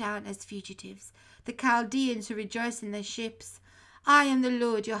all down as fugitives, the Chaldeans who rejoice in their ships. I am the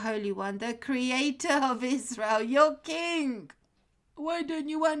Lord, your Holy One, the Creator of Israel, your King. Why don't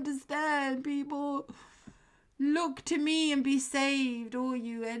you understand, people? Look to me and be saved, all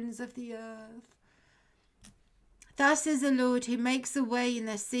you ends of the earth. Thus is the Lord, who makes a way in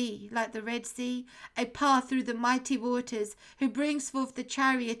the sea, like the Red Sea, a path through the mighty waters, who brings forth the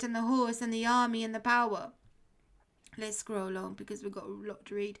chariot and the horse and the army and the power. Let's scroll along because we've got a lot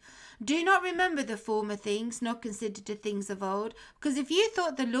to read. Do not remember the former things, nor consider the things of old. Because if you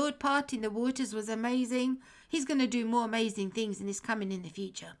thought the Lord parting the waters was amazing, he's going to do more amazing things and is coming in the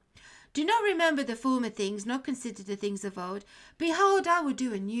future. Do not remember the former things, nor consider the things of old. Behold, I will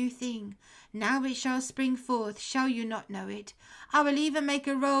do a new thing. Now it shall spring forth. Shall you not know it? I will even make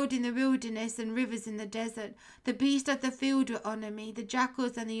a road in the wilderness and rivers in the desert. The beasts of the field will honour me, the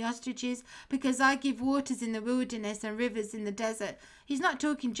jackals and the ostriches, because I give waters in the wilderness and rivers in the desert. He's not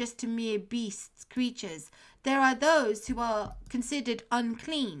talking just to mere beasts, creatures. There are those who are considered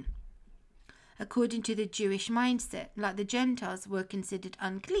unclean, according to the Jewish mindset, like the Gentiles were considered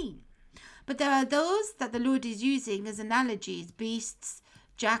unclean. But there are those that the Lord is using as analogies, beasts,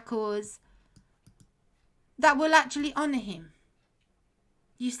 jackals, that will actually honour him.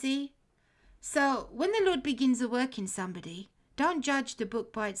 You see? So when the Lord begins a work in somebody, don't judge the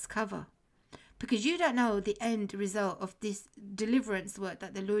book by its cover, because you don't know the end result of this deliverance work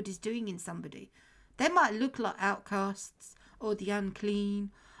that the Lord is doing in somebody. They might look like outcasts or the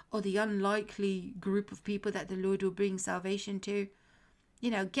unclean or the unlikely group of people that the Lord will bring salvation to. You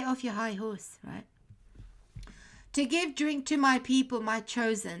know, get off your high horse, right? To give drink to my people, my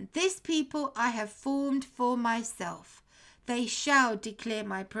chosen. This people I have formed for myself. They shall declare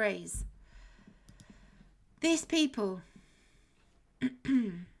my praise. This people,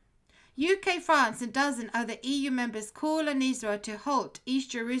 UK, France, and a dozen other EU members call on Israel to halt East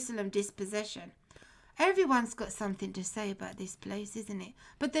Jerusalem dispossession. Everyone's got something to say about this place, isn't it?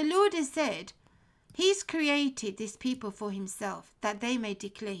 But the Lord has said he's created this people for himself, that they may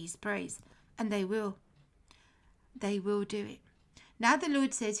declare his praise. And they will. They will do it. Now the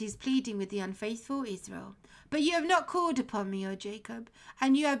Lord says he's pleading with the unfaithful Israel. But you have not called upon me, O Jacob,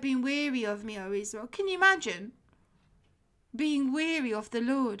 and you have been weary of me, O Israel. Can you imagine being weary of the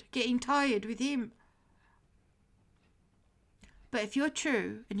Lord, getting tired with him? But if you're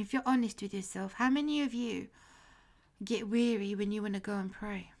true and if you're honest with yourself, how many of you get weary when you want to go and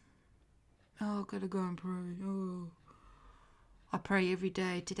pray? Oh, I've got to go and pray. I pray every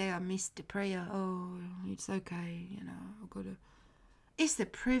day. Today I missed the prayer. Oh, it's okay. You know, I've got to. It's a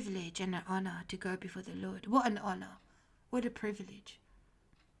privilege and an honor to go before the Lord. What an honor. What a privilege.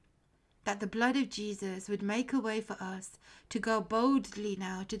 That the blood of Jesus would make a way for us to go boldly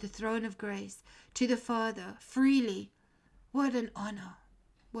now to the throne of grace, to the Father, freely. What an honor.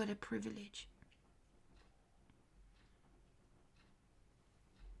 What a privilege.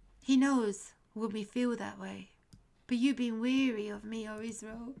 He knows when we feel that way. But you've been weary of me, O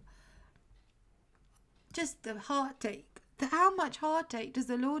Israel. Just the heartache. How much heartache does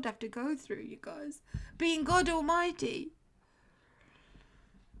the Lord have to go through, you guys? Being God Almighty.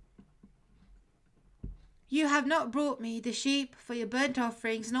 You have not brought me the sheep for your burnt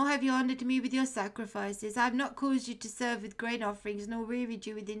offerings, nor have you honoured me with your sacrifices. I have not caused you to serve with grain offerings, nor wearied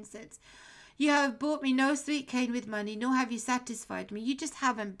you with incense. You have bought me no sweet cane with money, nor have you satisfied me. You just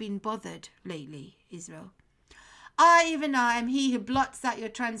haven't been bothered lately, Israel. Even I, am he who blots out your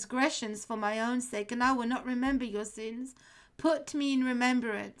transgressions for my own sake, and I will not remember your sins. Put me in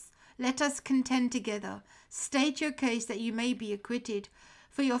remembrance. Let us contend together. State your case that you may be acquitted.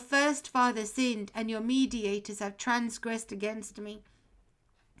 For your first father sinned, and your mediators have transgressed against me.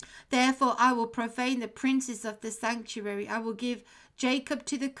 Therefore I will profane the princes of the sanctuary. I will give Jacob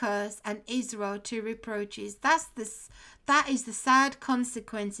to the curse and Israel to reproaches. That is the sad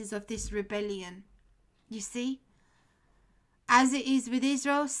consequences of this rebellion. You see? As it is with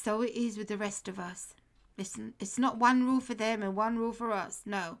Israel, so it is with the rest of us. Listen, it's not one rule for them and one rule for us.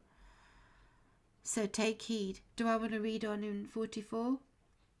 No. So take heed. Do I want to read on in 44?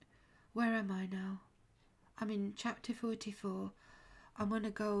 Where am I now? I'm in chapter 44. I want to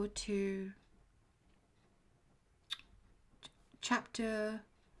go to chapter...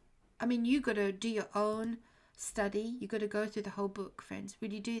 you got to do your own study. You got to go through the whole book, friends.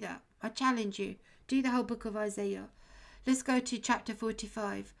 Will you do that? I challenge you. Do the whole book of Isaiah. Let's go to chapter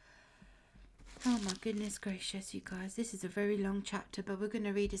 45. Oh my goodness gracious, you guys. This is a very long chapter, but we're going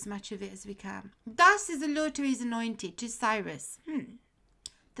to read as much of it as we can. Thus is the Lord to his anointed, to Cyrus,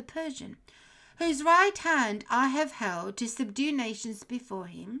 the Persian, whose right hand I have held to subdue nations before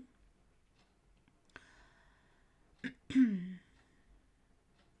him.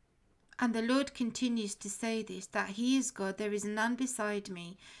 And the Lord continues to say this, that he is God, there is none beside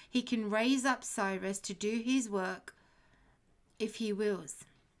me. He can raise up Cyrus to do his work if he wills.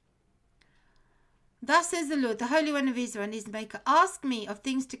 Thus says the Lord, the Holy One of Israel and his Maker, ask me of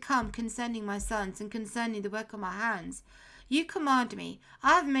things to come concerning my sons and concerning the work of my hands. You command me.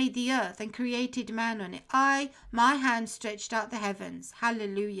 I have made the earth and created man on it. My hand stretched out the heavens.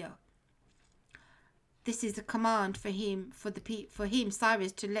 Hallelujah. This is a command for him,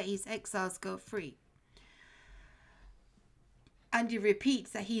 Cyrus, to let his exiles go free. And he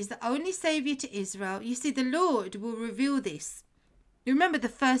repeats that he is the only Saviour to Israel. You see, the Lord will reveal this. You remember the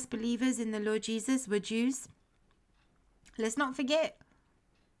first believers in the Lord Jesus were Jews? Let's not forget.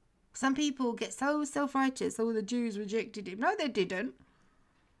 Some people get so self-righteous, oh, the Jews rejected him. No, they didn't.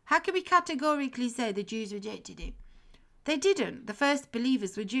 How can we categorically say the Jews rejected him? They didn't. The first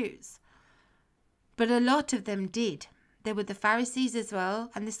believers were Jews. But a lot of them did. There were the Pharisees as well,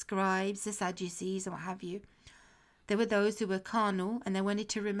 and the scribes, the Sadducees, and what have you. There were those who were carnal, and they wanted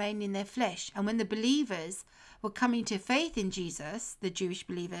to remain in their flesh. And when the believers were coming to faith in Jesus, the Jewish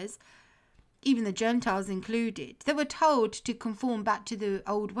believers, even the Gentiles included, they were told to conform back to the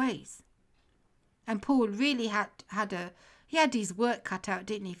old ways. And Paul really had his work cut out,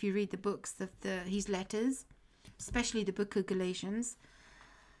 didn't he? If you read the books of his letters, especially the book of Galatians,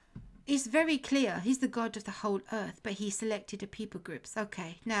 it's very clear. He's the God of the whole earth, but he selected a people groups.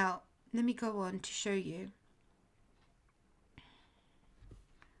 Okay, now let me go on to show you.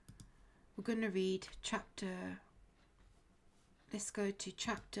 We're going to read chapter. Let's go to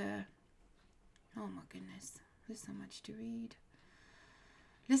chapter. Oh my goodness, there's so much to read.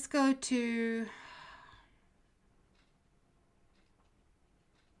 Let's go to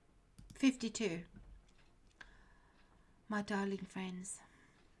 52. My darling friends.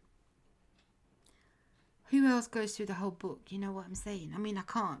 Who else goes through the whole book? You know what I'm saying? I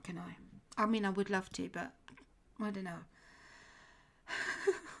can't, can I? I would love to, but I don't know.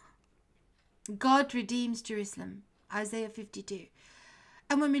 God redeems Jerusalem. Isaiah 52.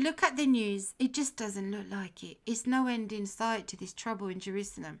 And when we look at the news, it just doesn't look like it. It's no end in sight to this trouble in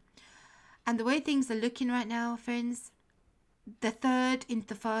Jerusalem. And the way things are looking right now, friends, the third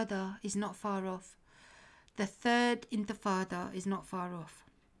intifada is not far off. The third intifada is not far off.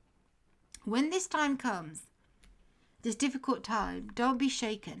 When this time comes, this difficult time, don't be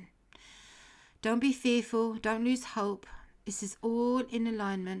shaken. Don't be fearful. Don't lose hope. This is all in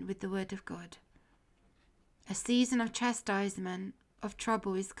alignment with the Word of God. A season of chastisement, of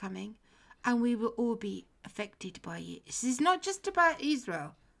trouble is coming, and we will all be affected by it. This is not just about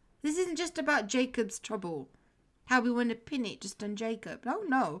Israel. This isn't just about Jacob's trouble. How we want to pin it just on Jacob. No,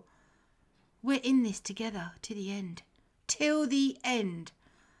 no. We're in this together to the end. Till the end.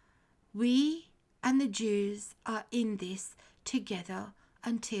 We and the Jews are in this together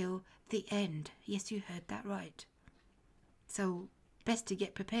until the end. Yes, you heard that right. So, best to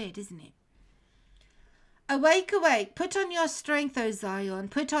get prepared, isn't it? Awake, awake, put on your strength, O Zion,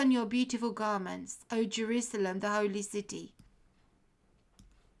 put on your beautiful garments, O Jerusalem, the holy city.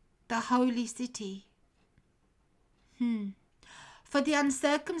 The holy city. For the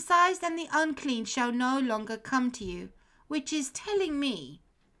uncircumcised and the unclean shall no longer come to you, which is telling me,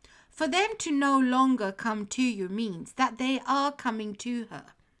 for them to no longer come to you means that they are coming to her.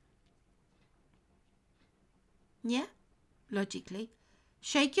 Yeah, logically.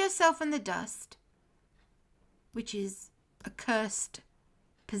 Shake yourself in the dust, which is a cursed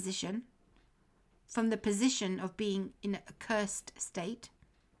position, from the position of being in a cursed state.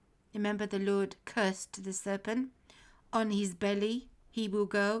 Remember, the Lord cursed the serpent. On his belly he will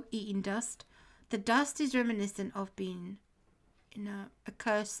go, eating dust. The dust is reminiscent of being in a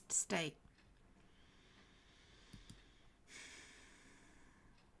cursed state.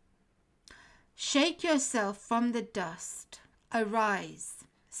 Shake yourself from the dust. Arise.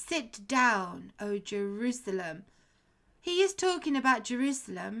 Sit down, O Jerusalem. He is talking about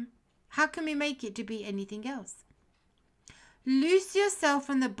Jerusalem. How can we make it to be anything else? Loose yourself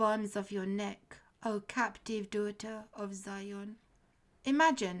from the bonds of your neck, O captive daughter of Zion.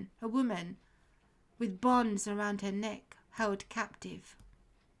 Imagine a woman with bonds around her neck, held captive,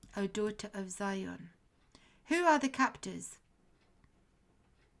 O daughter of Zion. Who are the captors?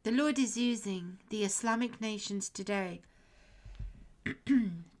 The Lord is using the Islamic nations today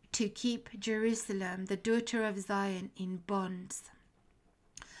to keep Jerusalem, the daughter of Zion, in bonds.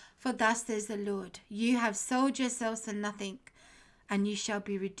 For thus says the Lord, you have sold yourselves for nothing, and you shall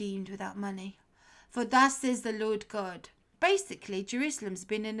be redeemed without money. For thus says the Lord God. Basically, Jerusalem's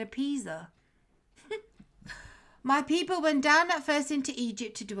been an appeaser. My people went down at first into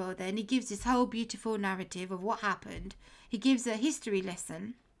Egypt to dwell there, and he gives this whole beautiful narrative of what happened. He gives a history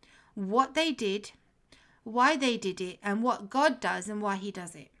lesson, what they did, why they did it, and what God does and why he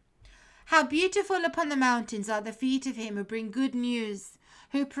does it. How beautiful upon the mountains are the feet of him who bring good news,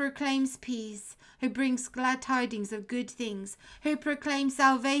 who proclaims peace, who brings glad tidings of good things, who proclaims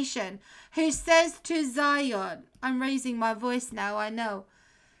salvation, who says to Zion, I'm raising my voice now, I know,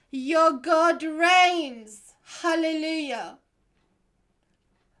 your God reigns. Hallelujah.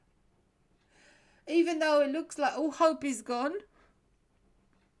 Even though it looks like all hope is gone,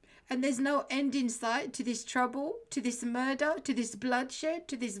 and there's no end in sight to this trouble, to this murder, to this bloodshed,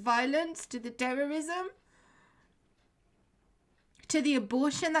 to this violence, to the terrorism, to the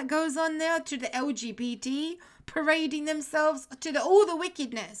abortion that goes on there, to the LGBT parading themselves, to all the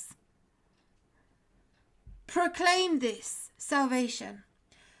wickedness. Proclaim this salvation.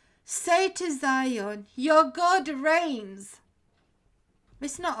 Say to Zion, your God reigns.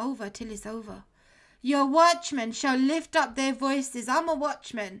 It's not over till it's over. Your watchmen shall lift up their voices. I'm a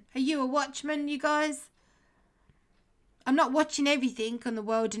watchman. Are you a watchman, you guys? I'm not watching everything on the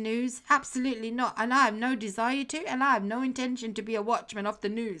world news. Absolutely not. And I have no desire to, and I have no intention to be a watchman of the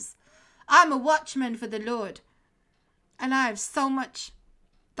news. I'm a watchman for the Lord. And I have so much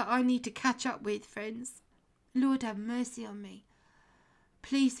that I need to catch up with, friends. Lord, have mercy on me.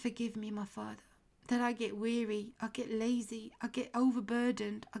 Please forgive me, my Father, that I get weary, I get lazy, I get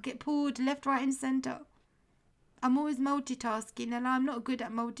overburdened, I get pulled left, right and centre. I'm always multitasking, and I'm not good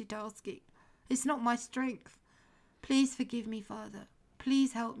at multitasking. It's not my strength. Please forgive me, Father.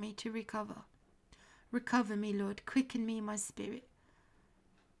 Please help me to recover. Recover me, Lord. Quicken me in my spirit.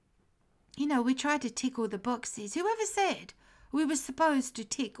 You know, we try to tick all the boxes. Whoever said we were supposed to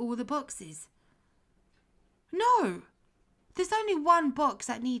tick all the boxes? No. There's only one box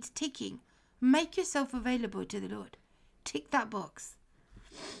that needs ticking. Make yourself available to the Lord. Tick that box.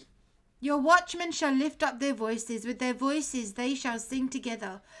 Your watchmen shall lift up their voices. With their voices they shall sing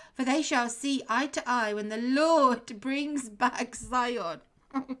together. For they shall see eye to eye when the Lord brings back Zion.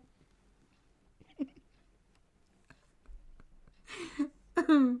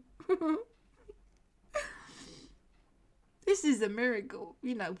 This is a miracle.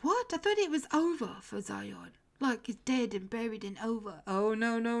 You know, what? I thought it was over for Zion. Like it's dead and buried and over. Oh,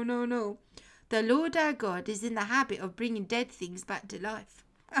 no, no, no, no. The Lord our God is in the habit of bringing dead things back to life.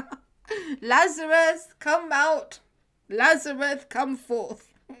 Lazarus, come out. Lazarus, come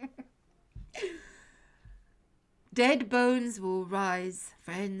forth. Dead bones will rise,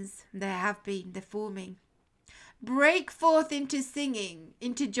 friends. There have been. They're forming. Break forth into singing,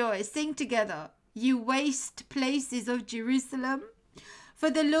 into joy. Sing together, you waste places of Jerusalem. For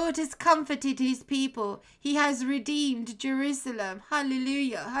the Lord has comforted his people. He has redeemed Jerusalem.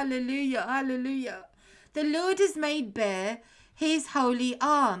 Hallelujah, hallelujah, hallelujah. The Lord has made bare his holy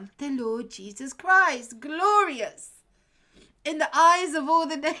arm. The Lord Jesus Christ, glorious in the eyes of all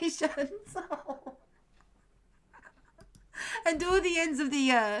the nations. And all the ends of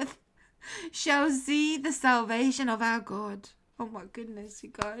the earth shall see the salvation of our God. Oh my goodness,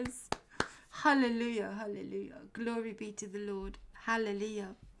 you guys. Hallelujah, hallelujah. Glory be to the Lord. Hallelujah.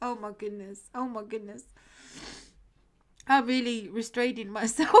 Oh my goodness. Oh my goodness. I'm really restraining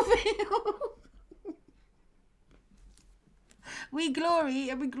myself. We glory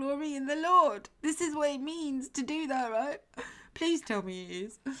and we glory in the Lord. This is what it means to do that, right? Please tell me it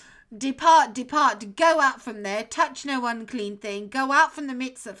is. Depart, depart, go out from there, touch no unclean thing, go out from the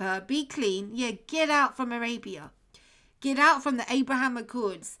midst of her, be clean. Yeah, get out from Arabia. Get out from the Abraham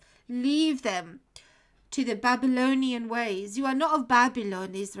Accords. Leave them to the Babylonian ways. You are not of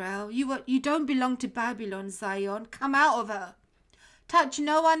Babylon, Israel. You don't belong to Babylon, Zion. Come out of her. Touch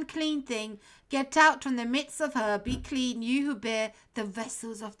no unclean thing. Get out from the midst of her. Be clean, you who bear the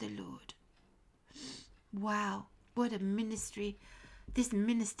vessels of the Lord. Wow, what a ministry. This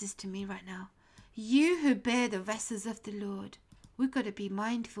ministers to me right now. You who bear the vessels of the Lord. We've got to be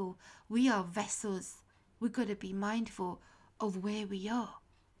mindful. We are vessels. We've got to be mindful of where we are,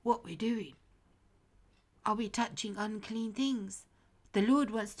 what we're doing. Are we touching unclean things? The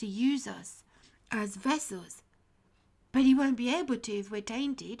Lord wants to use us as vessels, but he won't be able to if we're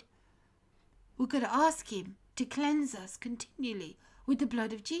tainted. We've got to ask him to cleanse us continually with the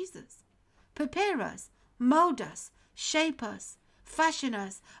blood of Jesus. Prepare us, mold us, shape us, fashion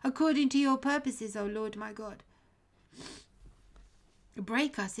us according to your purposes, O Lord my God.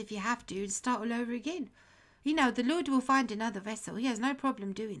 Break us if you have to and start all over again. You know, the Lord will find another vessel. He has no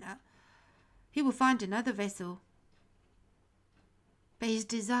problem doing that. He will find another vessel. But his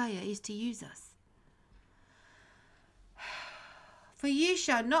desire is to use us. For you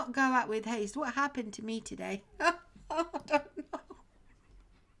shall not go out with haste. What happened to me today? I don't know.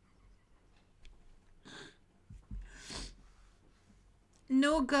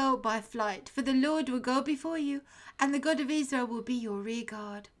 Nor go by flight. For the Lord will go before you, and the God of Israel will be your rear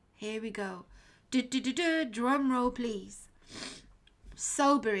guard. Here we go. Drum roll, please.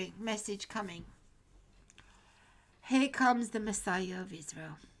 Sobering message coming. Here comes the Messiah of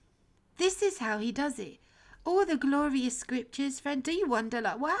Israel. This is how he does it. All the glorious scriptures, friend. Do you wonder,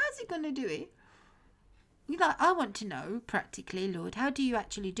 like, well, how's he going to do it? You're like, I want to know practically, Lord. How do you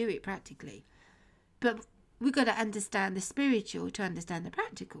actually do it practically? But we've got to understand the spiritual to understand the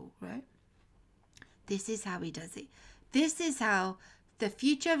practical, right? This is how he does it. This is how the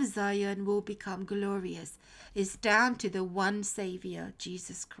future of Zion will become glorious. It's down to the one Saviour,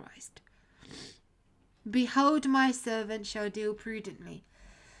 Jesus Christ. Behold, my servant shall deal prudently.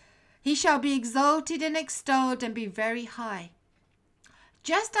 He shall be exalted and extolled and be very high.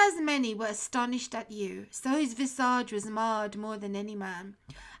 Just as many were astonished at you, so his visage was marred more than any man,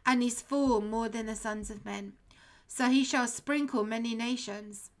 and his form more than the sons of men. So he shall sprinkle many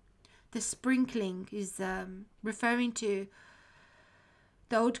nations. The sprinkling is referring to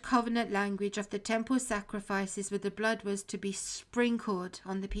the old covenant language of the temple sacrifices, where the blood was to be sprinkled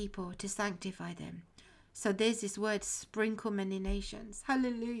on the people to sanctify them. So there's this word, sprinkle many nations.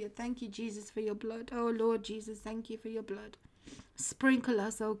 Hallelujah. Thank you, Jesus, for your blood. Oh, Lord Jesus, thank you for your blood. Sprinkle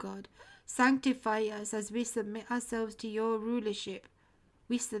us, oh God. Sanctify us as we submit ourselves to your rulership.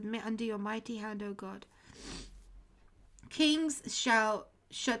 We submit under your mighty hand, O God. Kings shall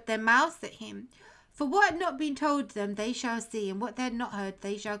shut their mouths at him. For what had not been told them, they shall see, and what they had not heard,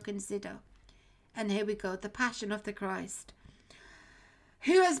 they shall consider. And here we go, the passion of the Christ.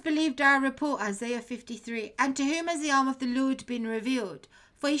 Who has believed our report, Isaiah 53, and to whom has the arm of the Lord been revealed?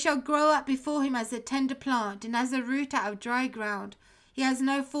 For he shall grow up before him as a tender plant, and as a root out of dry ground. He has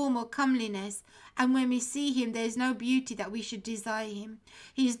no form or comeliness, and when we see him, there is no beauty that we should desire him.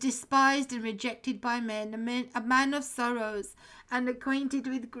 He is despised and rejected by men, a man of sorrows, and acquainted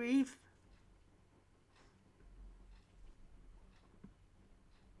with grief.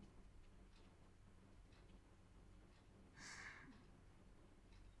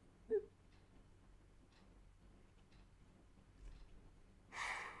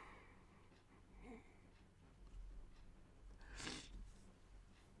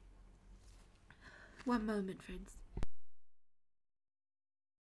 One moment, friends.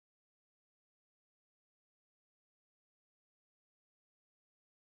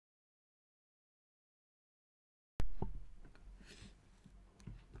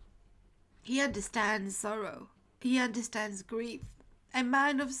 He understands sorrow. He understands grief. A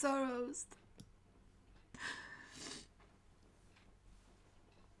man of sorrows.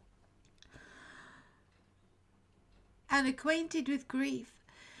 And acquainted with grief.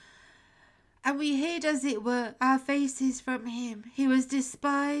 And we hid, as it were, our faces from him. He was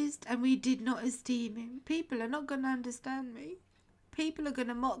despised, and we did not esteem him. People are not going to understand me. People are going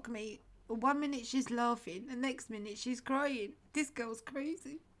to mock me. 1 minute she's laughing, the next minute she's crying. This girl's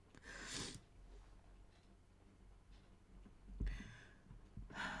crazy.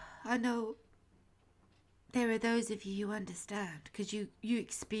 I know there are those of you who understand, because you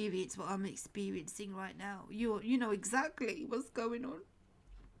experience what I'm experiencing right now. You know exactly what's going on.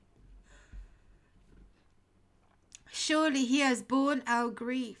 Surely he has borne our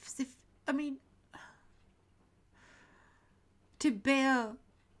griefs. To bear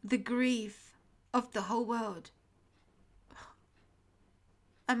the grief of the whole world.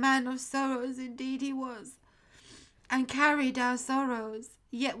 A man of sorrows indeed he was, and carried our sorrows.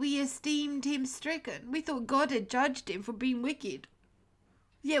 Yet we esteemed him stricken. We thought God had judged him for being wicked.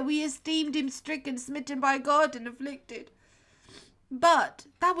 Yet we esteemed him stricken, smitten by God, and afflicted. But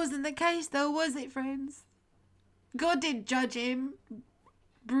that wasn't the case, though, was it, friends? God didn't judge him,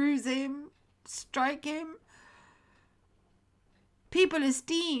 bruise him, strike him. People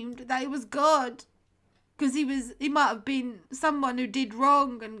esteemed that it was God, because he might have been someone who did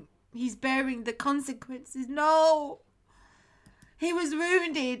wrong and he's bearing the consequences. No! He was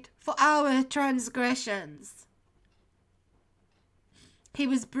wounded for our transgressions. He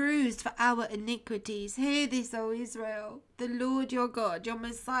was bruised for our iniquities. Hear this, O Israel. The Lord your God, your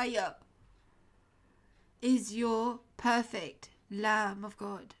Messiah, is your perfect Lamb of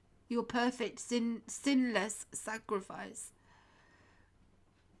God. Your perfect sinless sacrifice.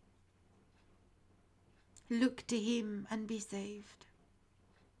 Look to him and be saved.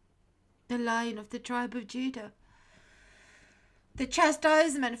 The Lion of the tribe of Judah. The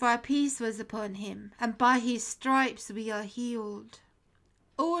chastisement for our peace was upon him, and by his stripes we are healed.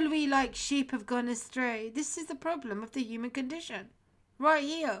 All we like sheep have gone astray. This is the problem of the human condition. Right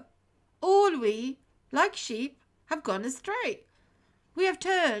here. All we, like sheep, have gone astray. We have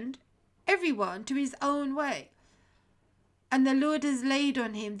turned everyone to his own way. And the Lord has laid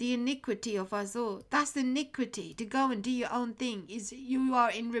on him the iniquity of us all. That's iniquity. To go and do your own thing is you are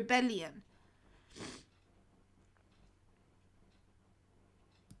in rebellion.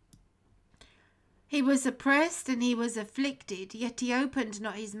 He was oppressed and he was afflicted, yet he opened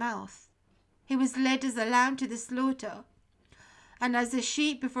not his mouth. He was led as a lamb to the slaughter, and as a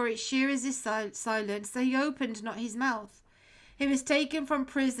sheep before its shearers is silent, so he opened not his mouth. He was taken from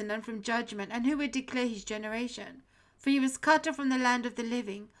prison and from judgment, and who would declare his generation? For he was cut off from the land of the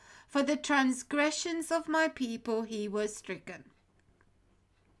living. For the transgressions of my people he was stricken.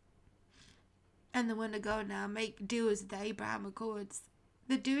 And they want to go now, make deals with the Abraham Accords.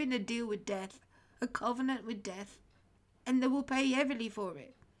 They're doing a deal with death. A covenant with death, and they will pay heavily for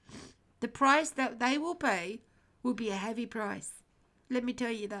it. The price that they will pay will be a heavy price. Let me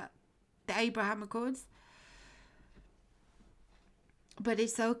tell you that. The Abraham Accords. But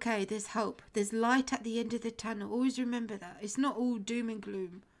it's okay. There's hope. There's light at the end of the tunnel. Always remember that. It's not all doom and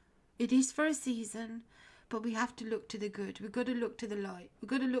gloom. It is for a season, but we have to look to the good. We've got to look to the light. We've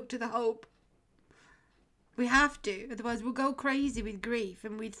got to look to the hope. We have to, otherwise we'll go crazy with grief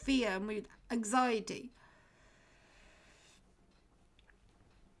and with fear and with anxiety.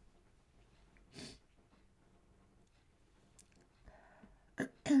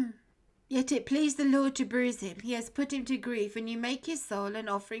 Yet it pleased the Lord to bruise him. He has put him to grief, and you make his soul an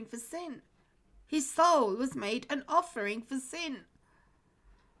offering for sin. His soul was made an offering for sin.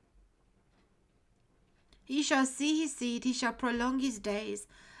 He shall see his seed, he shall prolong his days,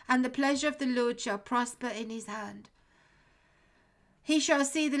 and the pleasure of the Lord shall prosper in his hand. He shall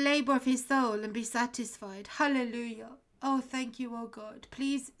see the labor of his soul and be satisfied. Hallelujah. Oh, thank you, oh God.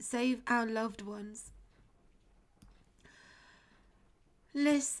 Please save our loved ones.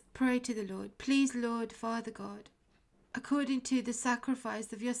 Let's pray to the Lord. Please, Lord, Father God, according to the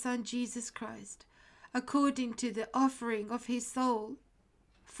sacrifice of your Son, Jesus Christ, according to the offering of his soul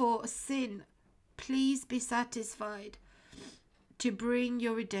for sin, please be satisfied to bring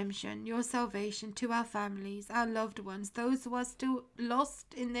your redemption, your salvation to our families, our loved ones, those who are still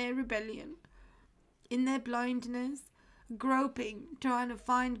lost in their rebellion, in their blindness, groping, trying to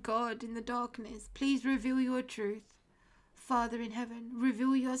find God in the darkness. Please reveal your truth. Father in heaven,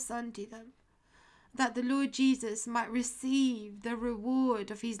 reveal your Son to them, that the Lord Jesus might receive the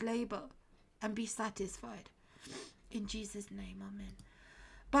reward of his labor and be satisfied. In Jesus' name, amen.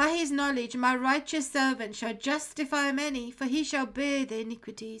 By his knowledge my righteous servant shall justify many, for he shall bear their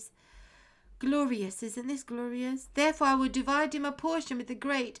iniquities. Glorious, isn't this glorious? Therefore I will divide him a portion with the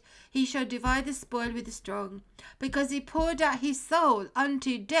great. He shall divide the spoil with the strong. Because he poured out his soul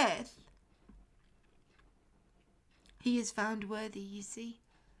unto death, he is found worthy, you see.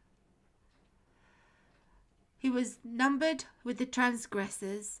 He was numbered with the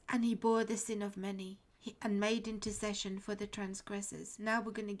transgressors, and he bore the sin of many, and made intercession for the transgressors. Now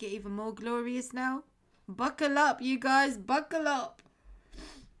we're going to get even more glorious now. Buckle up, you guys, buckle up.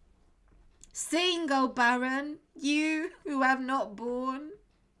 Sing, O barren, you who have not borne.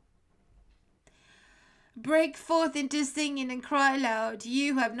 Break forth into singing and cry aloud,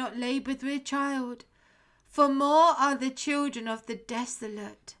 you who have not laboured with child. For more are the children of the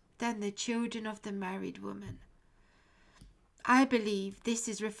desolate than the children of the married woman. I believe this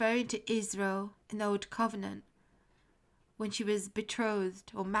is referring to Israel in the Old Covenant, when she was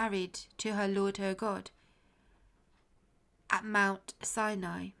betrothed or married to her Lord, her God, at Mount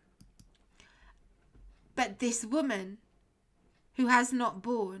Sinai. But this woman who has not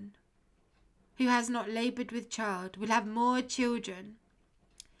borne, who has not laboured with child, will have more children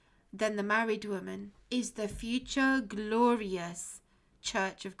than the married woman, is the future glorious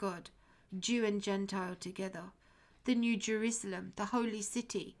church of God, Jew and Gentile together. The New Jerusalem, the holy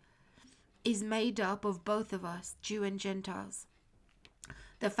city, is made up of both of us, Jew and Gentiles.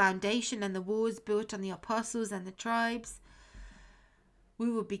 The foundation and the walls built on the apostles and the tribes. We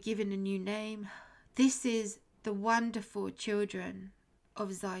will be given a new name. This is the wonderful children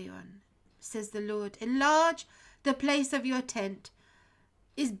of Zion, says the Lord. Enlarge the place of your tent.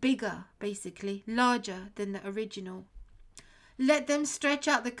 Is bigger, basically, larger than the original. Let them stretch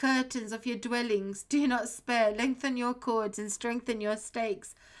out the curtains of your dwellings. Do not spare. Lengthen your cords and strengthen your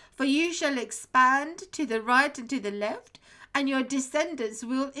stakes. For you shall expand to the right and to the left, and your descendants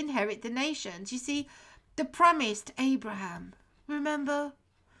will inherit the nations. You see, the promise to Abraham. Remember?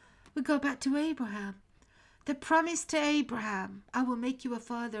 We go back to Abraham. The promise to Abraham, I will make you a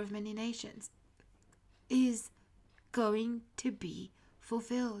father of many nations, is going to be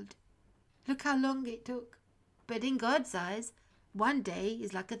fulfilled. Look how long it took. But in God's eyes, one day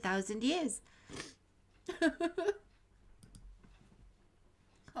is like 1,000 years.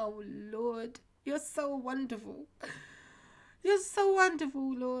 Oh, Lord, you're so wonderful. You're so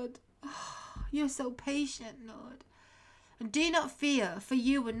wonderful, Lord. Oh, you're so patient, Lord. And do not fear, for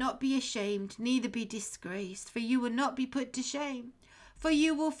you will not be ashamed, neither be disgraced, for you will not be put to shame. For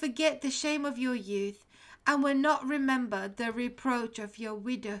you will forget the shame of your youth, and will not remember the reproach of your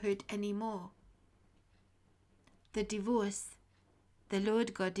widowhood any more. The divorce. The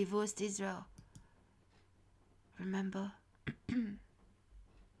Lord God divorced Israel. Remember?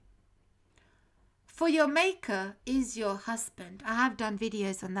 For your maker is your husband. I have done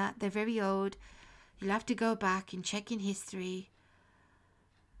videos on that. They're very old. You'll have to go back and check in history.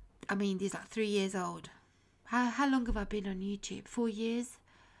 I mean, these are 3 years old. How long have I been on YouTube? 4 years?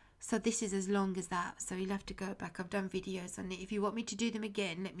 So this is as long as that. So you'll have to go back. I've done videos on it. If you want me to do them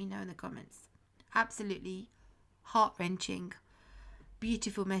again, let me know in the comments. Absolutely heart-wrenching.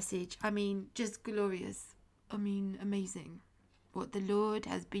 Beautiful message. I mean, just glorious. I mean, amazing. What the Lord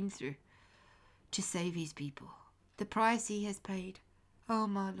has been through to save his people. The price he has paid. Oh,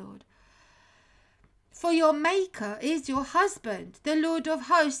 my Lord. For your maker is your husband. The Lord of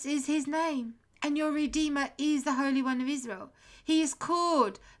hosts is his name. And your Redeemer is the Holy One of Israel. He is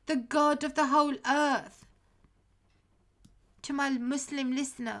called the God of the whole earth. To my Muslim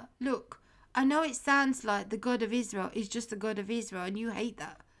listener, look, I know it sounds like the God of Israel is just the God of Israel and you hate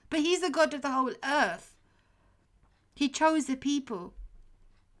that. But he's the God of the whole earth. He chose the people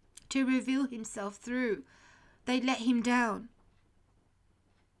to reveal himself through. They let him down.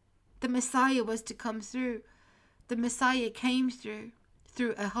 The Messiah was to come through. The Messiah came through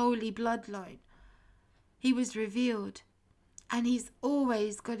a holy bloodline. He was revealed. And he's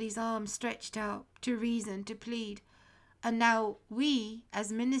always got his arms stretched out to reason, to plead. And now we,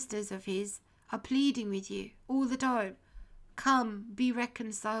 as ministers of his, are pleading with you all the time. Come, be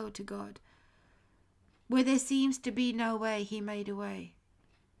reconciled to God. Where there seems to be no way, he made a way.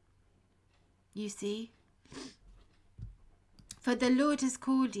 You see? For the Lord has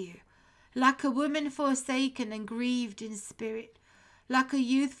called you, like a woman forsaken and grieved in spirit, like a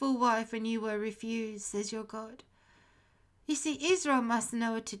youthful wife when you were refused, says your God. You see, Israel must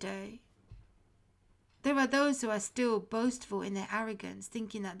know today. There are those who are still boastful in their arrogance,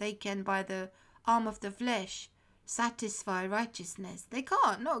 thinking that they can, by the arm of the flesh, satisfy righteousness. They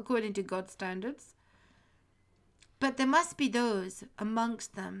can't, not according to God's standards. But there must be those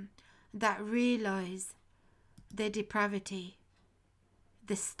amongst them that realize their depravity,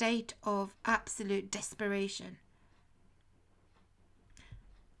 the state of absolute desperation.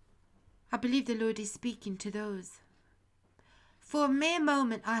 I believe the Lord is speaking to those. For a mere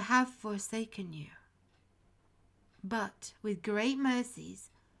moment I have forsaken you, but with great mercies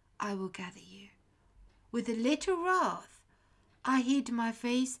I will gather you. With a little wrath I hid my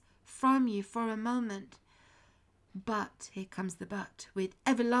face from you for a moment. But, here comes the but, with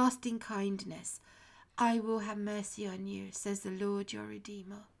everlasting kindness I will have mercy on you, says the Lord your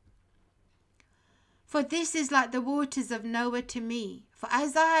Redeemer. For this is like the waters of Noah to me. For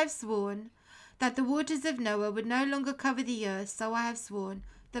as I have sworn that the waters of Noah would no longer cover the earth, so I have sworn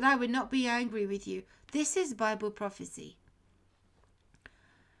that I would not be angry with you. This is Bible prophecy.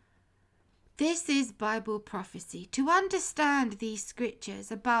 This is Bible prophecy. To understand these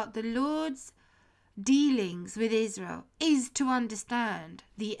scriptures about the Lord's dealings with Israel is to understand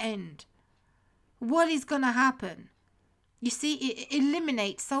the end. What is going to happen? You see, it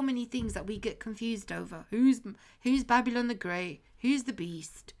eliminates so many things that we get confused over. Who's Babylon the Great? Who's the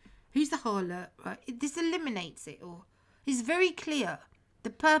beast? Who's the harlot? Right? This eliminates it all. It's very clear the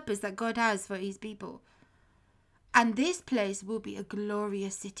purpose that God has for his people. And this place will be a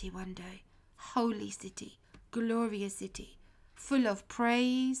glorious city one day. Holy city. Glorious city. Full of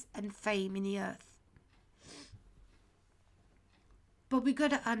praise and fame in the earth. But we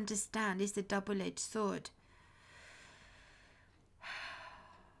got to understand it's a double-edged sword.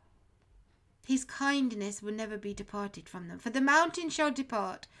 His kindness will never be departed from them. For the mountain shall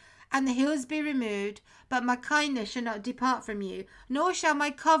depart, and the hills be removed, but my kindness shall not depart from you, nor shall my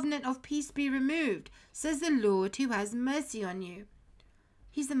covenant of peace be removed, says the Lord who has mercy on you.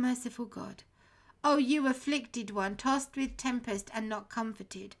 He's a merciful God. O you afflicted one, tossed with tempest and not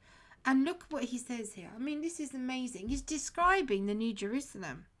comforted. And look what he says here. I mean, this is amazing. He's describing the New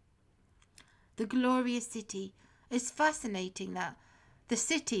Jerusalem, the glorious city. It's fascinating that the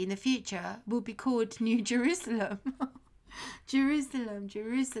city in the future will be called New Jerusalem. Jerusalem,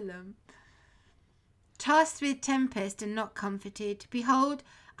 Jerusalem. Tossed with tempest and not comforted. Behold,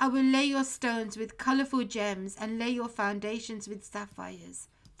 I will lay your stones with colourful gems and lay your foundations with sapphires.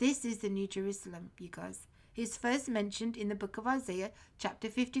 This is the New Jerusalem, you guys. It's first mentioned in the book of Isaiah, chapter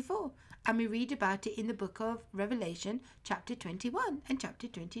 54. And we read about it in the book of Revelation, chapter 21 and chapter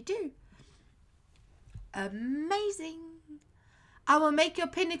 22. Amazing. I will make your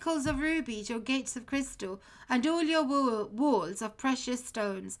pinnacles of rubies, your gates of crystal, and all your walls of precious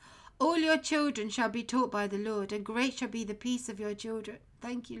stones. All your children shall be taught by the Lord, and great shall be the peace of your children.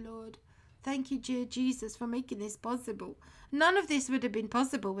 Thank you, Lord. Thank you, dear Jesus, for making this possible. None of this would have been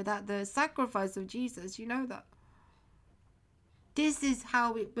possible without the sacrifice of Jesus. You know that. This is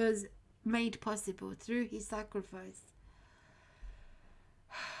how it was made possible, through his sacrifice.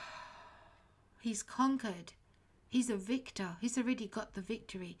 He's conquered. He's a victor. He's already got the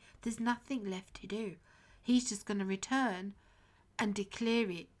victory. There's nothing left to do. He's just going to return and declare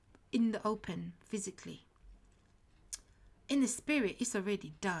it in the open, physically. In the spirit, it's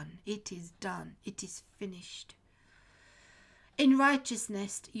already done. It is done. It is finished. In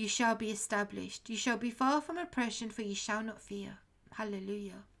righteousness you shall be established. You shall be far from oppression, for you shall not fear.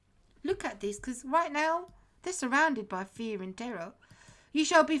 Hallelujah. Look at this, because right now they're surrounded by fear and terror. You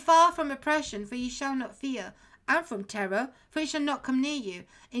shall be far from oppression, for you shall not fear, and from terror, for it shall not come near you.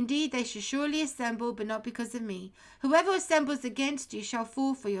 Indeed, they shall surely assemble, but not because of me. Whoever assembles against you shall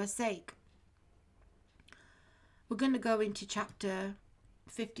fall for your sake. We're going to go into chapter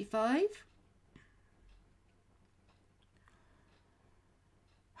 55.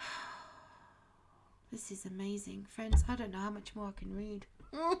 This is amazing. Friends, I don't know how much more I can read.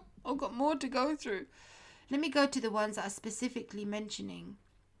 I've got more to go through. Let me go to the ones that are specifically mentioning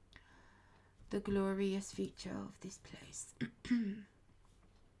the glorious future of this place.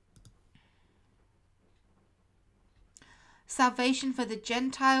 Salvation for the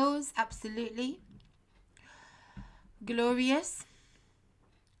Gentiles, absolutely. Glorious.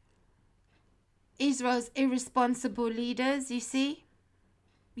 Israel's irresponsible leaders, you see?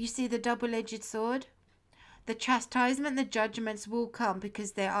 You see the double-edged sword? The chastisement, the judgments will come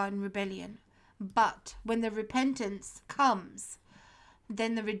because they are in rebellion. But when the repentance comes,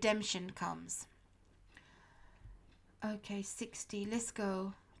 then the redemption comes. Okay, 60. Let's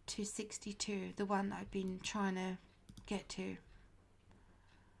go to 62, the one I've been trying to get to.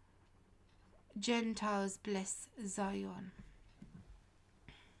 Gentiles bless Zion.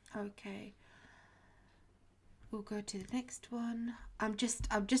 Okay. We'll go to the next one. I've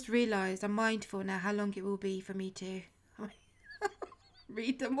just realised, I'm mindful now how long it will be for me to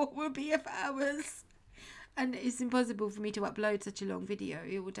read them. What will be of hours. And it's impossible for me to upload such a long video.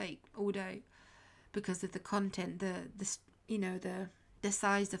 It will take all day because of the content, the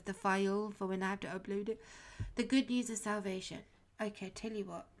size of the file for when I have to upload it. The good news of salvation. Okay, tell you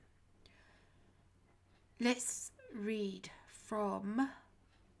what. let's read from,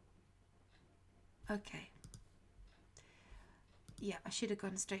 okay, yeah, I should have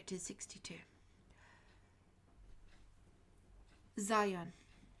gone straight to 62. Zion.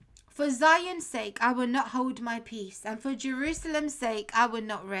 For Zion's sake I will not hold my peace, and for Jerusalem's sake I will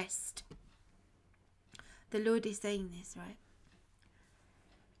not rest. The Lord is saying this, right?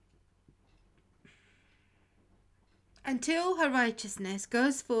 Until her righteousness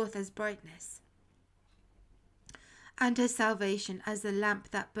goes forth as brightness, and her salvation as a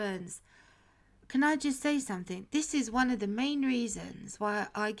lamp that burns. Can I just say something? This is one of the main reasons why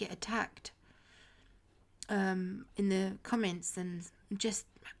I get attacked in the comments, and just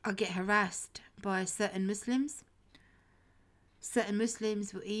I get harassed by certain Muslims. Certain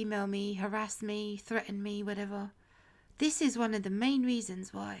Muslims will email me, harass me, threaten me, whatever. This is one of the main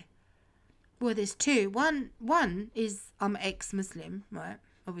reasons why. Well, there's two. One is I'm ex-Muslim, right?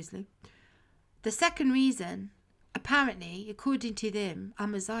 Obviously. The second reason, apparently, according to them,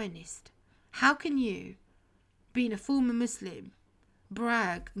 I'm a Zionist. How can you, being a former Muslim,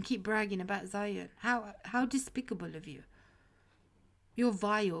 brag and keep bragging about Zion? How despicable of you. You're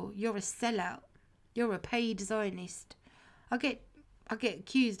vile. You're a sellout. You're a paid Zionist. I get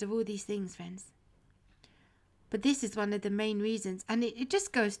accused of all these things, friends. But this is one of the main reasons, and it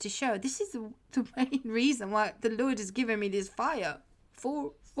just goes to show this is the main reason why the Lord has given me this fire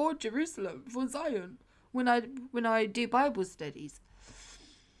for Jerusalem, for Zion, when I do Bible studies.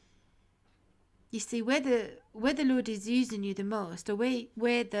 You see, where the Lord is using you the most, or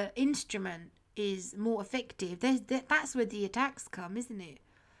where the instrument is more effective, that's where the attacks come, isn't it?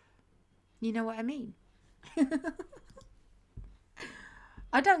 You know what I mean?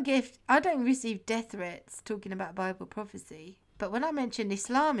 I don't receive death threats talking about Bible prophecy. But when I mention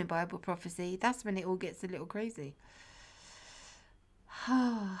Islam in Bible prophecy, that's when it all gets a little crazy.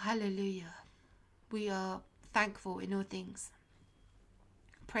 Oh, hallelujah. We are thankful in all things.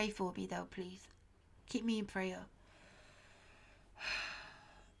 Pray for me though, please. Keep me in prayer.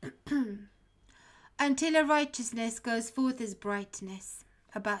 Until her righteousness goes forth as brightness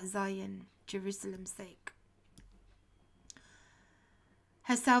about Zion, Jerusalem's sake.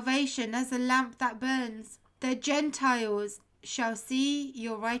 Her salvation as a lamp that burns. The Gentiles shall see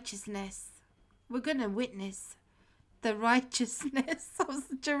your righteousness. We're going to witness the righteousness of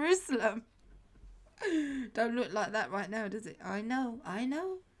Jerusalem. Don't look like that right now, does it? I know. I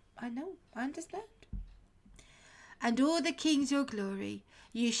understand. And all the kings your glory,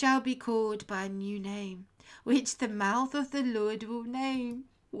 you shall be called by a new name, which the mouth of the Lord will name.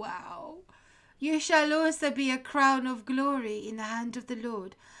 Wow. You shall also be a crown of glory in the hand of the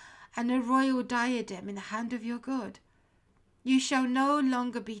Lord, and a royal diadem in the hand of your God. You shall no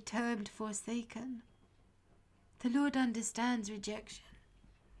longer be termed forsaken. The Lord understands rejection.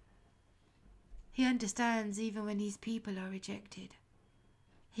 He understands even when his people are rejected.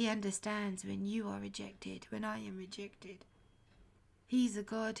 He understands when you are rejected, when I am rejected. He's a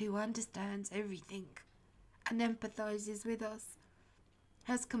God who understands everything and empathizes with us,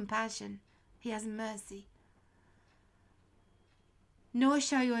 has compassion. He has mercy. Nor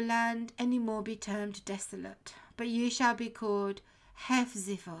shall your land any more be termed desolate, but you shall be called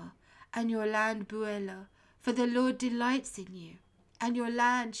Hephzibah, and your land Beulah, for the Lord delights in you, and your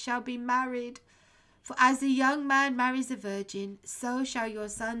land shall be married. For as a young man marries a virgin, so shall your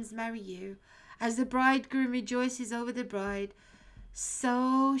sons marry you. As the bridegroom rejoices over the bride,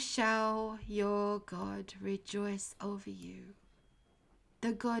 so shall your God rejoice over you.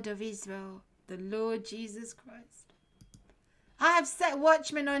 The God of Israel, the Lord Jesus Christ. I have set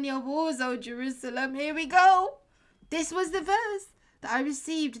watchmen on your walls, O Jerusalem. Here we go. This was the verse that I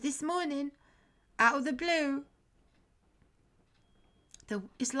received this morning out of the blue.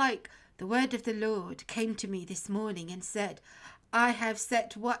 It's like the word of the Lord came to me this morning and said, I have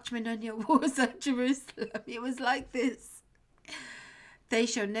set watchmen on your walls, O Jerusalem. It was like this. They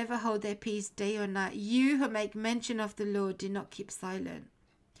shall never hold their peace day or night. You who make mention of the Lord, do not keep silent.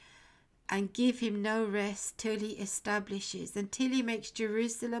 And give him no rest till he establishes, until he makes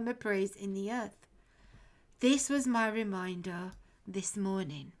Jerusalem a praise in the earth. This was my reminder this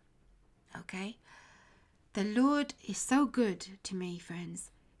morning. Okay? The Lord is so good to me,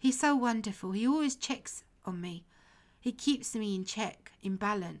 friends. He's so wonderful. He always checks on me. He keeps me in check, in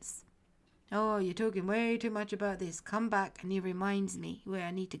balance. Oh, you're talking way too much about this. Come back and he reminds me where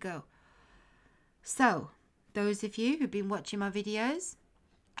I need to go. So, those of you who've been watching my videos,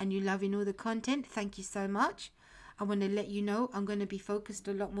 and you're loving all the content, thank you so much. I want to let you know I'm going to be focused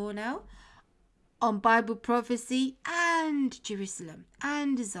a lot more now on Bible prophecy and Jerusalem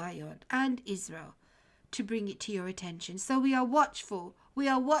and Zion and Israel to bring it to your attention. So we are watchful. We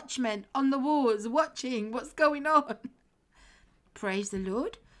are watchmen on the walls watching what's going on. Praise the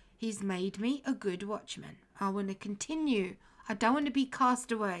Lord. He's made me a good watchman. I want to continue. I don't want to be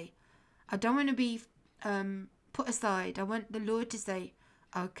cast away. I don't want to be put aside. I want the Lord to say,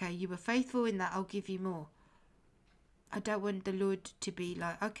 okay, you were faithful in that. I'll give you more. I don't want the Lord to be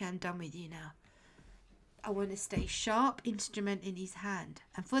like, okay, I'm done with you now. I want to stay sharp instrument in his hand.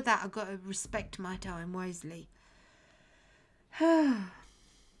 And for that, I've got to respect my time wisely.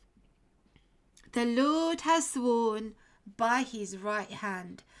 The Lord has sworn by his right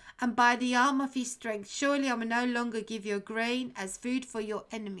hand and by the arm of his strength, surely I will no longer give your grain as food for your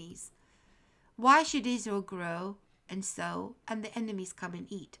enemies. Why should Israel grow and sow and the enemies come and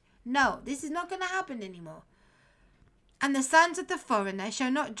eat? No, this is not going to happen anymore. And the sons of the foreigner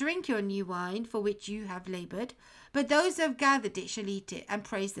shall not drink your new wine for which you have laboured, but those who have gathered it shall eat it and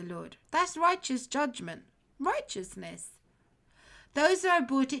praise the Lord. That's righteous judgment, righteousness. Those who have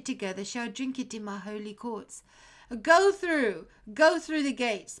brought it together shall drink it in my holy courts. Go through the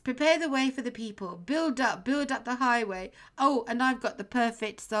gates, prepare the way for the people, build up the highway. Oh, and I've got the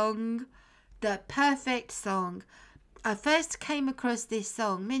perfect song. I first came across this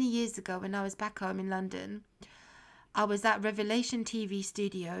song many years ago when I was back home in London. I was at Revelation TV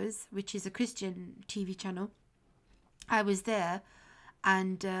Studios, which is a Christian TV channel. I was there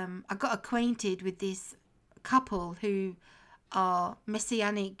and I got acquainted with this couple who are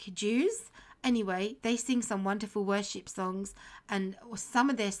Messianic Jews. Anyway, they sing some wonderful worship songs and some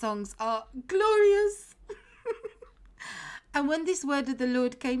of their songs are glorious. And when this word of the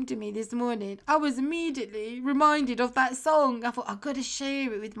Lord came to me this morning, I was immediately reminded of that song. I thought, I've got to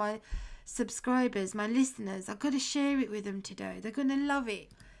share it with my subscribers, my listeners. I've got to share it with them today. They're going to love it.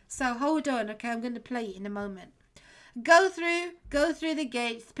 So hold on, okay? I'm going to play it in a moment. Go through the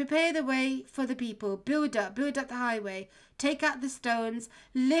gates, prepare the way for the people, build up the highway, take out the stones,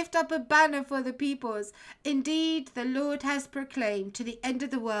 lift up a banner for the peoples. Indeed, the Lord has proclaimed to the end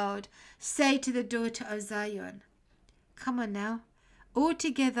of the world, say to the daughter of Zion. Come on now, all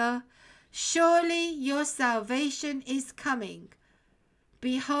together, surely your salvation is coming.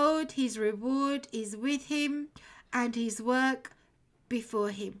 Behold, his reward is with him and his work before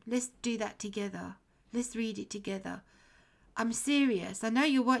him. Let's do that together. Let's read it together. I'm serious. I know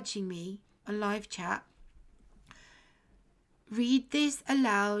you're watching me on live chat. Read this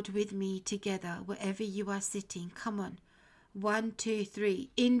aloud with me together, wherever you are sitting. Come on. 1, 2, 3.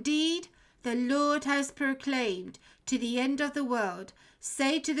 Indeed, the Lord has proclaimed to the end of the world,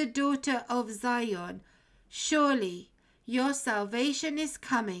 say to the daughter of Zion, surely your salvation is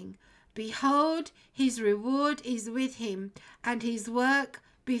coming. Behold, his reward is with him, and his work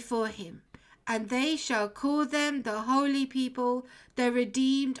before him. And they shall call them the holy people, the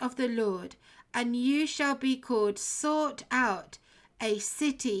redeemed of the Lord. And you shall be called sought out, a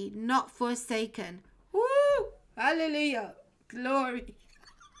city not forsaken. Woo! Hallelujah! Glory!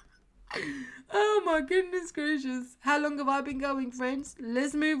 Oh my goodness gracious. How long have I been going, friends?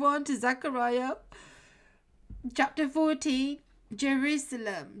 Let's move on to Zechariah. Chapter 14.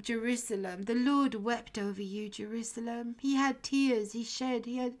 Jerusalem, Jerusalem. The Lord wept over you, Jerusalem. He had tears, he shed,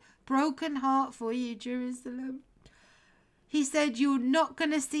 he had broken heart for you, Jerusalem. He said you're not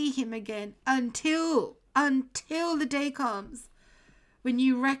going to see him again until the day comes when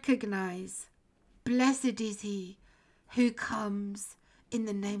you recognize, blessed is he who comes in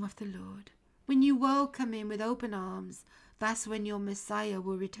the name of the Lord. When you welcome him with open arms, that's when your Messiah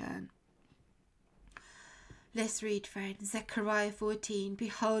will return. Let's read, friends. Zechariah 14.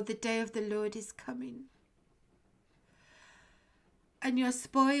 Behold, the day of the Lord is coming, and your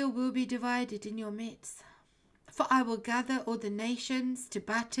spoil will be divided in your midst. For I will gather all the nations to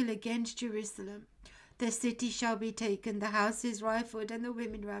battle against Jerusalem. The city shall be taken, the houses rifled, and the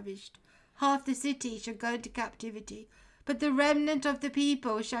women ravished. Half the city shall go into captivity, but the remnant of the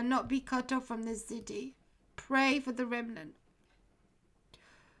people shall not be cut off from the city. Pray for the remnant.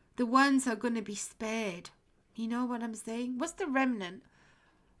 The ones are going to be spared. You know what I'm saying? What's the remnant?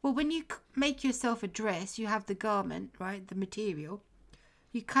 Well, when you make yourself a dress, you have the garment, right? The material.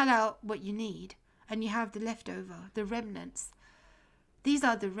 You cut out what you need, and you have the leftover, the remnants. These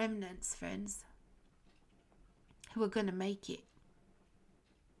are the remnants, friends, who are going to make it.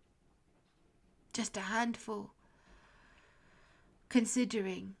 Just a handful,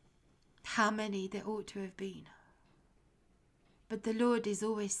 considering how many there ought to have been. But the Lord is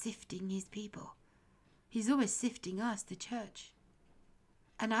always sifting his people. He's always sifting us, the church.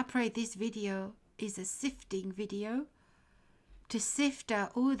 And I pray this video is a sifting video to sift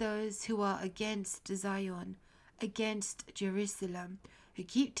out all those who are against Zion, against Jerusalem, who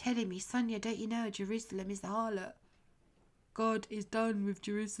keep telling me, Sonia, don't you know Jerusalem is the harlot? God is done with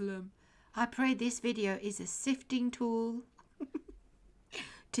Jerusalem. I pray this video is a sifting tool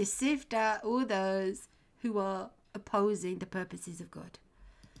to sift out all those who are opposing the purposes of God.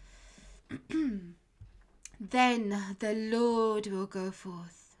 Then the Lord will go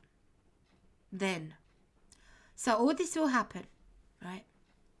forth. Then. So all this will happen, right?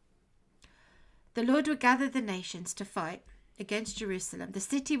 The Lord will gather the nations to fight against Jerusalem. The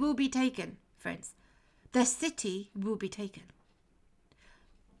city will be taken, friends. The city will be taken.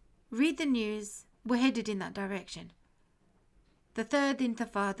 Read the news. We're headed in that direction. The third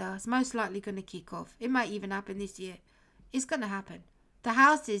intifada is most likely going to kick off. It might even happen this year. It's going to happen. The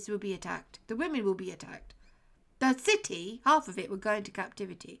houses will be attacked. The women will be attacked. The city, half of it will go into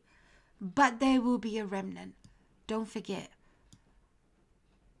captivity. But there will be a remnant. Don't forget.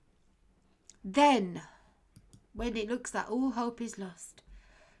 Then, when it looks like all hope is lost,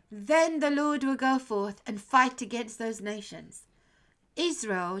 then the Lord will go forth and fight against those nations.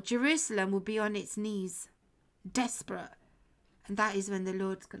 Israel, Jerusalem will be on its knees, desperate. And that is when the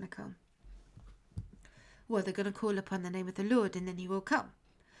Lord's going to come. Well, they're going to call upon the name of the Lord, and then he will come.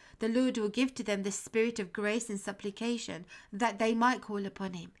 The Lord will give to them the spirit of grace and supplication that they might call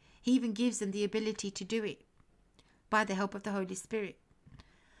upon him. He even gives them the ability to do it by the help of the Holy Spirit.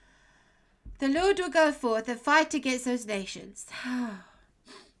 The Lord will go forth and fight against those nations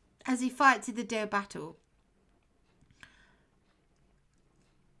as he fights in the day of battle.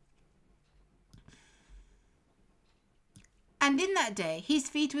 And in that day, his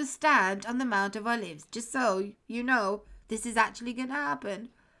feet will stand on the Mount of Olives. Just so you know, this is actually going to happen.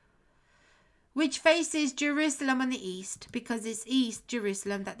 Which faces Jerusalem on the east, because it's East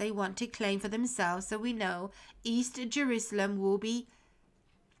Jerusalem that they want to claim for themselves. So we know East Jerusalem will be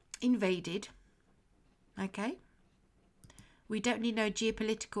invaded. Okay? We don't need no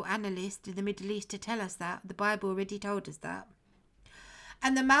geopolitical analyst in the Middle East to tell us that. The Bible already told us that.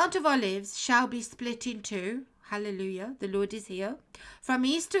 And the Mount of Olives shall be split in two. Hallelujah, the Lord is here. From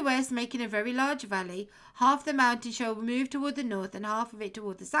east to west, making a very large valley. Half the mountain shall move toward the north and half of it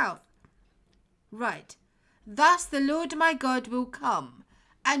toward the south. Right. Thus the Lord my God will come,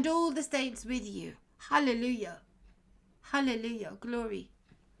 and all the saints with you. Hallelujah. Hallelujah. Glory.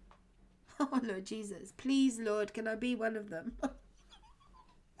 Oh, Lord Jesus. Please, Lord, can I be one of them?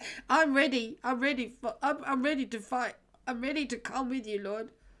 I'm ready. I'm ready to fight. I'm ready to come with you, Lord.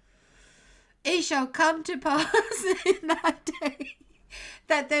 It shall come to pass in that day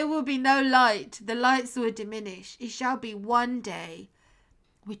that there will be no light. The lights will diminish. It shall be one day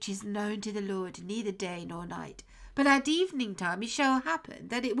which is known to the Lord, neither day nor night. But at evening time it shall happen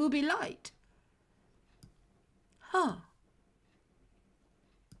that it will be light.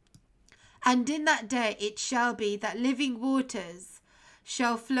 And in that day it shall be that living waters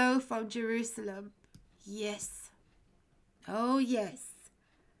shall flow from Jerusalem. Yes. Oh, yes.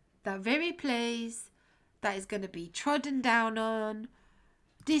 That very place that is going to be trodden down on,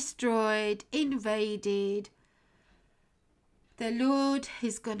 destroyed, invaded. The Lord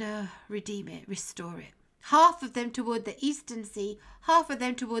is going to redeem it, restore it. Half of them toward the eastern sea, half of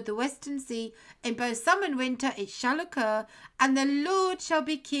them toward the western sea. In both summer and winter it shall occur, and the Lord shall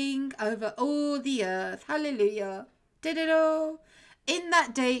be king over all the earth. Hallelujah. Da-da-da. In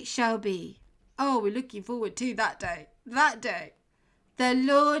that day it shall be. Oh, we're looking forward to that day. That day. The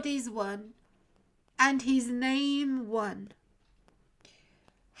Lord is one, and his name one.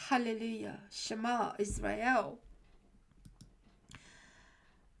 Hallelujah. Shema Israel.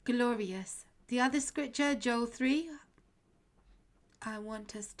 Glorious. The other scripture, Joel 3. I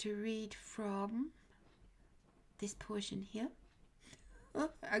want us to read from this portion here.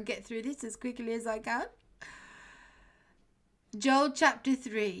 I'll get through this as quickly as I can. Joel chapter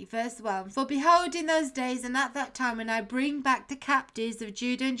 3 verse 1. For behold, in those days and at that time when I bring back the captives of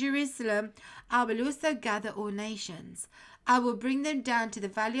Judah and Jerusalem, I will also gather all nations. I will bring them down to the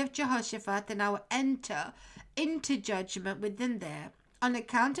valley of Jehoshaphat, and I will enter into judgment with them there, on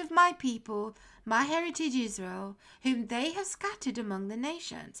account of my people, my heritage Israel, whom they have scattered among the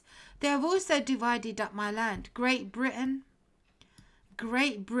nations. They have also divided up my land. Great Britain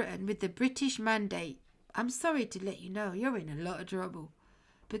with the British Mandate. I'm sorry to let you know, you're in a lot of trouble.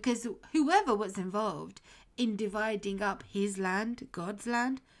 Because whoever was involved in dividing up his land, God's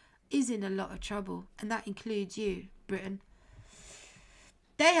land, is in a lot of trouble. And that includes you, Britain.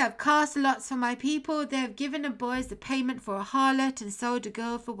 They have cast lots for my people. They have given the boys the payment for a harlot, and sold a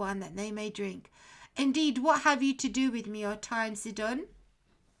girl for one that they may drink. Indeed, what have you to do with me, O Tyre and Sidon,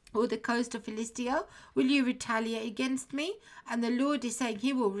 or the coast of Philistia? Will you retaliate against me? And the Lord is saying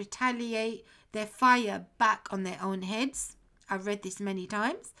he will retaliate their fire back on their own heads. I've read this many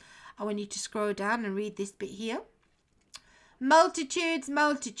times. I want you to scroll down and read this bit here. Multitudes,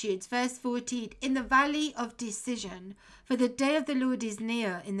 multitudes, verse 14, in the valley of decision. For the day of the Lord is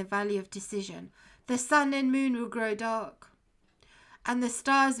near in the valley of decision. The sun and moon will grow dark, and the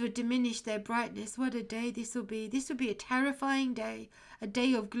stars will diminish their brightness. What a day this will be. This will be a terrifying day, a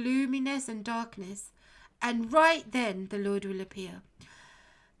day of gloominess and darkness. And right then the Lord will appear.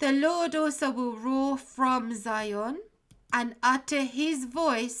 The Lord also will roar from Zion and utter his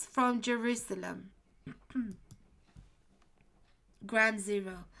voice from Jerusalem. Ground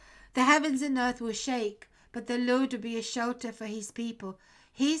zero. The heavens and earth will shake, but the Lord will be a shelter for his people.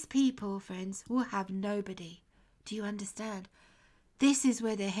 His people, friends, will have nobody. Do you understand? This is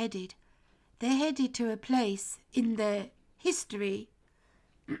where they're headed. They're headed to a place in their history.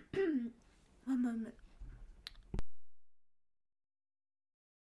 One moment.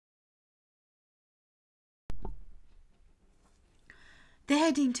 They're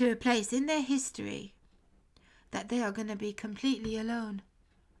heading to a place in their history that they are going to be completely alone,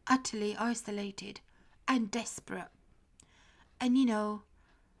 utterly isolated and desperate. And you know,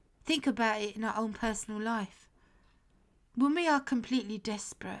 think about it in our own personal life. When we are completely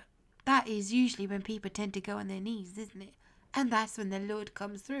desperate, that is usually when people tend to go on their knees, isn't it? And that's when the Lord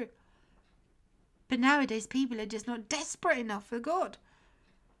comes through. But nowadays people are just not desperate enough for God.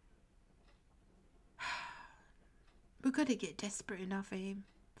 We've got to get desperate enough for him,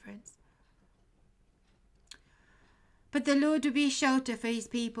 friends. But the Lord will be a shelter for his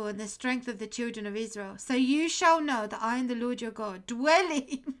people and the strength of the children of Israel. So you shall know that I am the Lord your God,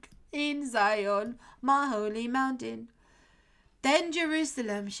 dwelling in Zion, my holy mountain. Then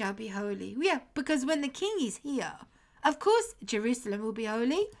Jerusalem shall be holy. Yeah, because when the king is here, of course Jerusalem will be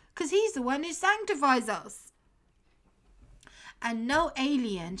holy, because he's the one who sanctifies us. And no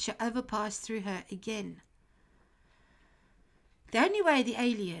alien shall ever pass through her again. The only way the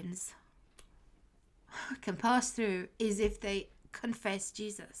aliens can pass through is if they confess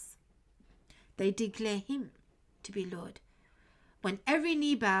Jesus. They declare him to be Lord. When every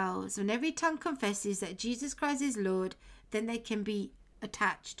knee bows, when every tongue confesses that Jesus Christ is Lord, then they can be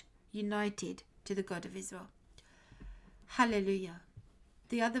attached, united to the God of Israel. Hallelujah.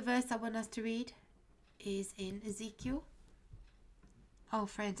 The other verse I want us to read is in Ezekiel. Oh,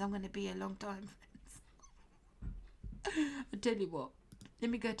 friends, I'm going to be a long time, friends. I'll tell you what.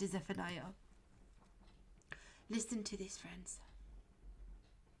 Let me go to Zephaniah. Listen to this, friends.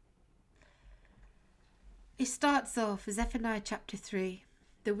 It starts off, Zephaniah chapter 3,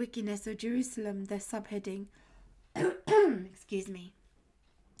 the wickedness of Jerusalem, the subheading. Excuse me.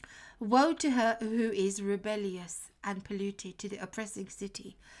 Woe to her who is rebellious and polluted, to the oppressing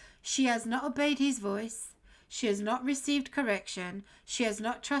city. She has not obeyed his voice. She has not received correction. She has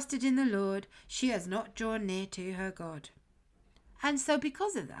not trusted in the Lord. She has not drawn near to her God. And so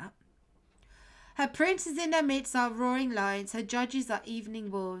because of that, her princes in her midst are roaring lions. Her judges are evening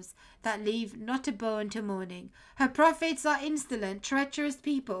wolves that leave not a bow until morning. Her prophets are insolent, treacherous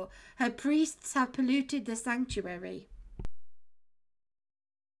people. Her priests have polluted the sanctuary.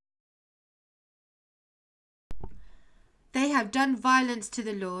 They have done violence to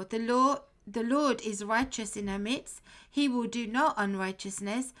the Lord. The Lord is righteous in her midst. He will do no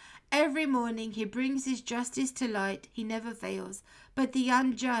unrighteousness. Every morning he brings his justice to light. He never fails. But the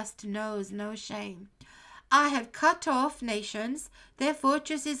unjust knows no shame. I have cut off nations. Their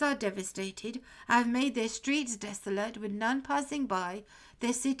fortresses are devastated. I have made their streets desolate, with none passing by.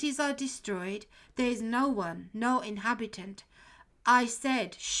 Their cities are destroyed. There is no one, no inhabitant. I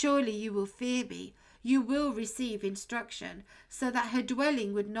said, surely you will fear me. You will receive instruction, so that her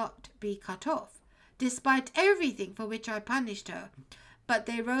dwelling would not be cut off, despite everything for which I punished her. But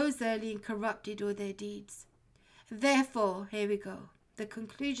they rose early and corrupted all their deeds. Therefore, here we go, the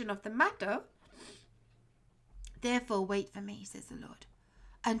conclusion of the matter. Therefore, wait for me, says the Lord,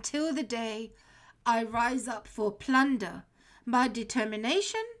 until the day I rise up for plunder. My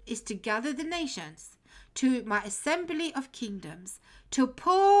determination is to gather the nations to my assembly of kingdoms, to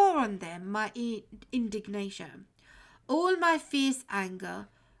pour on them my indignation. All my fierce anger,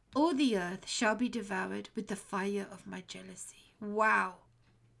 all the earth shall be devoured with the fire of my jealousy. Wow.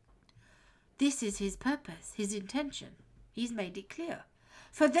 This is his purpose, his intention. He's made it clear.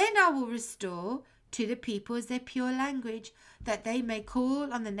 For then I will restore to the peoples their pure language, that they may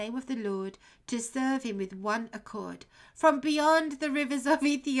call on the name of the Lord, to serve him with one accord. From beyond the rivers of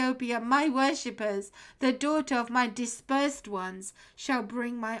Ethiopia, my worshippers, the daughter of my dispersed ones, shall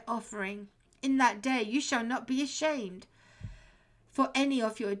bring my offering. In that day you shall not be ashamed for any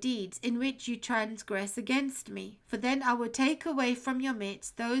of your deeds in which you transgress against me. For then I will take away from your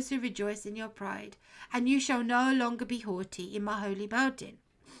midst those who rejoice in your pride, and you shall no longer be haughty in my holy mountain.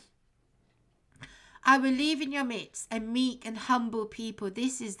 I will leave in your midst a meek and humble people.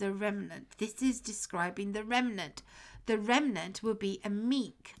 This is the remnant. This is describing the remnant. The remnant will be a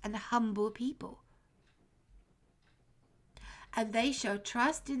meek and humble people. And they shall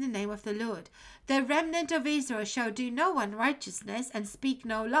trust in the name of the Lord. The remnant of Israel shall do no unrighteousness and speak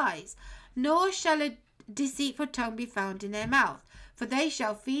no lies, nor shall a deceitful tongue be found in their mouth. For they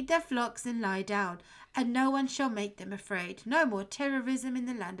shall feed their flocks and lie down, and no one shall make them afraid. No more terrorism in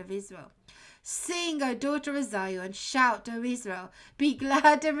the land of Israel. Sing, O daughter of Zion, shout, O Israel. Be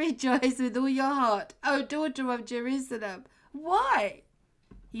glad and rejoice with all your heart, O daughter of Jerusalem. Why?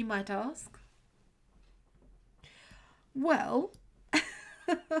 You might ask. Well,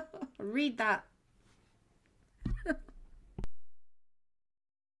 read that.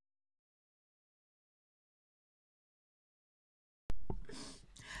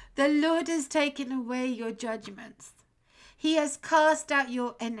 The Lord has taken away your judgments. He has cast out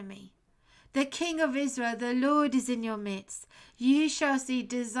your enemy. The King of Israel, the Lord, is in your midst. You shall see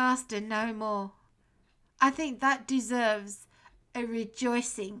disaster no more. I think that deserves a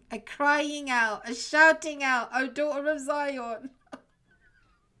rejoicing, a crying out, a shouting out, O daughter of Zion.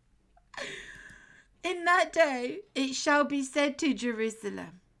 In that day it shall be said to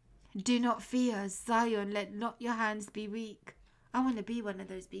Jerusalem, do not fear, Zion, let not your hands be weak. I want to be one of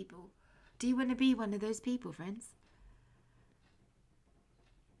those people. Do you want to be one of those people, friends?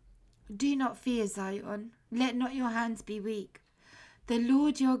 Do not fear, Zion, let not your hands be weak. The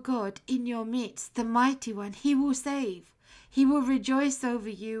Lord your God in your midst, the mighty one, he will save. He will rejoice over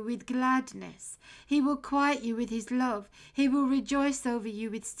you with gladness. He will quiet you with his love. He will rejoice over you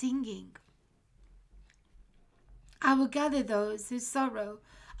with singing. I will gather those who sorrow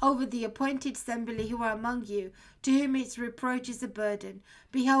over the appointed assembly who are among you, to whom its reproach is a burden.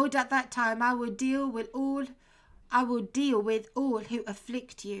 Behold, at that time I will deal with all who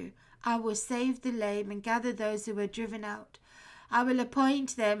afflict you. I will save the lame and gather those who are driven out. I will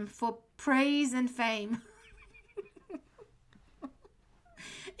appoint them for praise and fame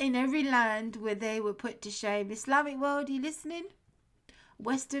in every land where they were put to shame. Islamic world, are you listening?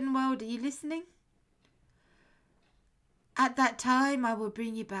 Western world, are you listening? At that time I will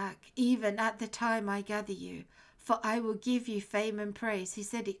bring you back, even at the time I gather you, for I will give you fame and praise. He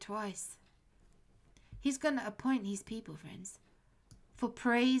said it twice. He's going to appoint his people, friends, for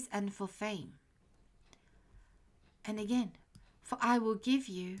praise and for fame. And again, for I will give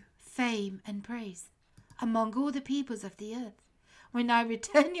you fame and praise among all the peoples of the earth, when I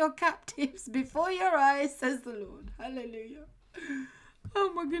return your captives before your eyes, says the Lord. Hallelujah.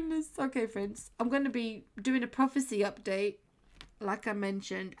 Oh my goodness. Okay, friends, I'm going to be doing a prophecy update, like I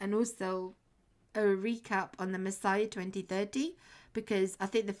mentioned, and also a recap on the Messiah 2030, because I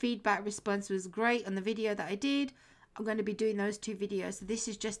think the feedback response was great on the video that I did. I'm going to be doing those two videos. So this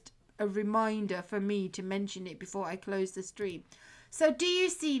is just a reminder for me to mention it before I close the stream. So do you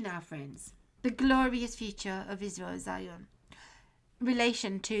see now, friends, the glorious future of Israel, Zion, in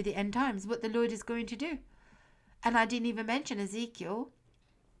relation to the end times, what the Lord is going to do? And I didn't even mention Ezekiel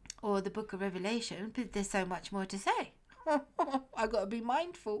or the book of Revelation, but there's so much more to say. I got to be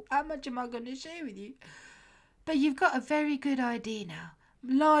mindful. How much am I going to share with you? But you've got a very good idea now.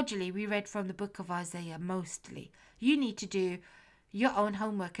 Largely, we read from the book of Isaiah, mostly. You need to do your own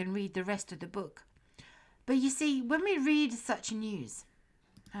homework and read the rest of the book. But you see, when we read such news,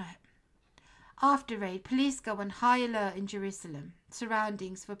 after raid, police go on high alert in Jerusalem,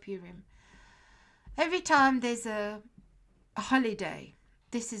 surroundings for Purim. Every time there's a holiday,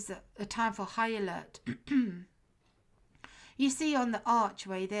 this is a time for high alert. You see on the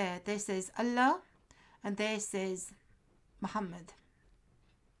archway there says Allah, and there says Muhammad.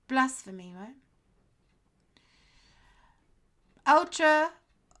 Blasphemy, right?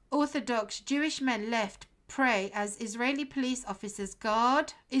 Ultra-Orthodox Jewish men left pray as Israeli police officers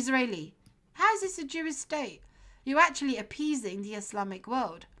guard Israeli. How is this a Jewish state? You're actually appeasing the Islamic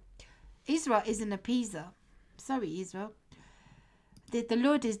world. Israel is an appeaser. Sorry, Israel. The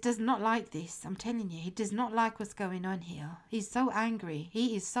Lord does not like this. I'm telling you, he does not like what's going on here. He's so angry.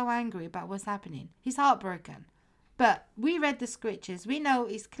 He is so angry about what's happening. He's heartbroken. But we read the scriptures. We know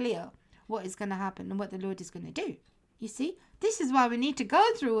it's clear what is going to happen and what the Lord is going to do. You see, this is why we need to go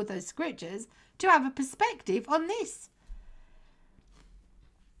through all those scriptures to have a perspective on this.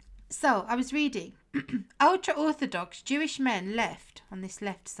 So I was reading. Ultra-Orthodox Jewish men left, on this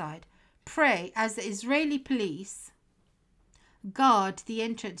left side, pray as the Israeli police guard the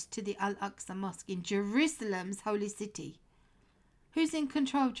entrance to the Al-Aqsa Mosque in Jerusalem's holy city. Who's in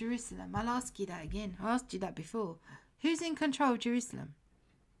control of Jerusalem? I'll ask you that again. I asked you that before. Who's in control of Jerusalem?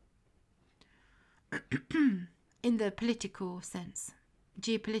 In the political sense,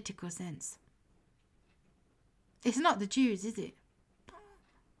 geopolitical sense. It's not the Jews, is it?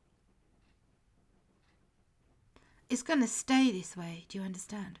 It's going to stay this way, do you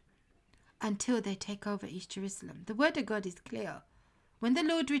understand? Until they take over East Jerusalem. The word of God is clear. When the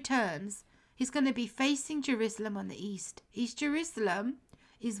Lord returns, he's going to be facing Jerusalem on the east. East Jerusalem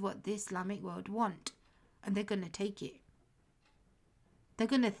is what the Islamic world want. And they're going to take it. They're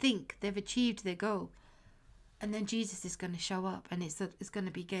going to think they've achieved their goal. And then Jesus is going to show up. And it's going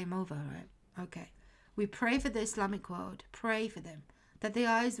to be game over, right? Okay. We pray for the Islamic world. Pray for them. That their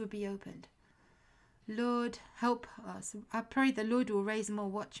eyes will be opened. Lord, help us. I pray the Lord will raise more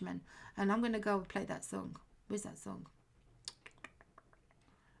watchmen. And I'm going to go and play that song. Where's that song?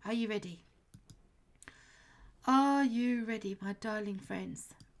 Are you ready? Are you ready, my darling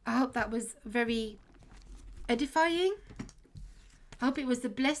friends? I hope that was very edifying. I hope it was a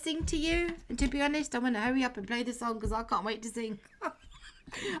blessing to you. And to be honest, I want to hurry up and play the song because I can't wait to sing.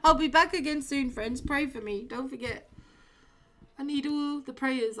 I'll be back again soon, friends. Pray for me. Don't forget. I need all the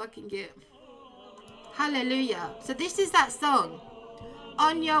prayers I can get. Hallelujah. So this is that song.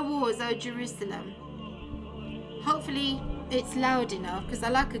 On your walls, O Jerusalem. Hopefully it's loud enough because I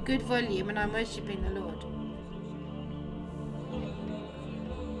like a good volume when I'm worshipping the Lord.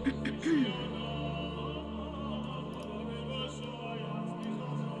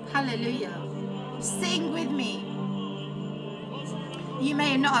 Hallelujah. Sing with me. You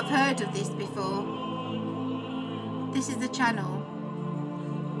may not have heard of this before. This is the channel.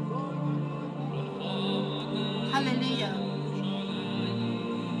 Hallelujah.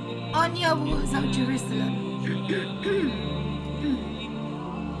 On your walls, O Jerusalem.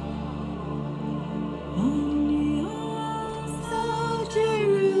 So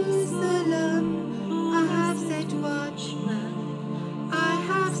Jerusalem, I have set watchmen. I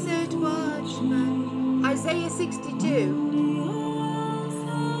have set watchmen. Isaiah 62.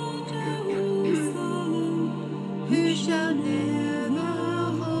 Who shall never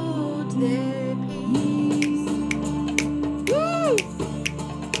hold their peace. Woo!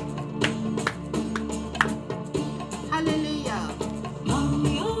 Hallelujah. On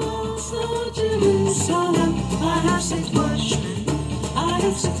your walls, O Jerusalem, I have set watchmen. I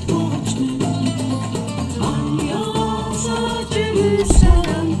have set watchmen. On your walls, O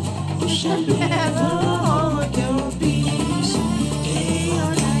Jerusalem, who shall never hold your peace. Day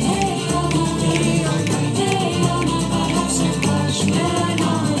or night, day or night, day or night, I have set watchmen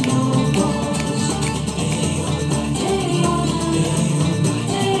on your walls. Day or night, day or night, day or night,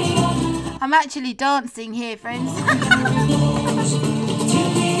 day or night. I'm actually dancing here, friends. Till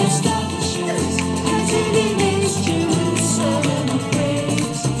the establishes, until he makes Jerusalem a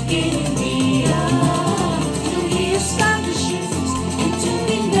praise. In the earth, till he establishes, until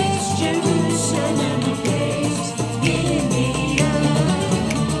he makes Jerusalem a praise. In the earth.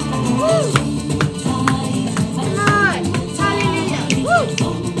 Woo! Come on! Hallelujah! Woo!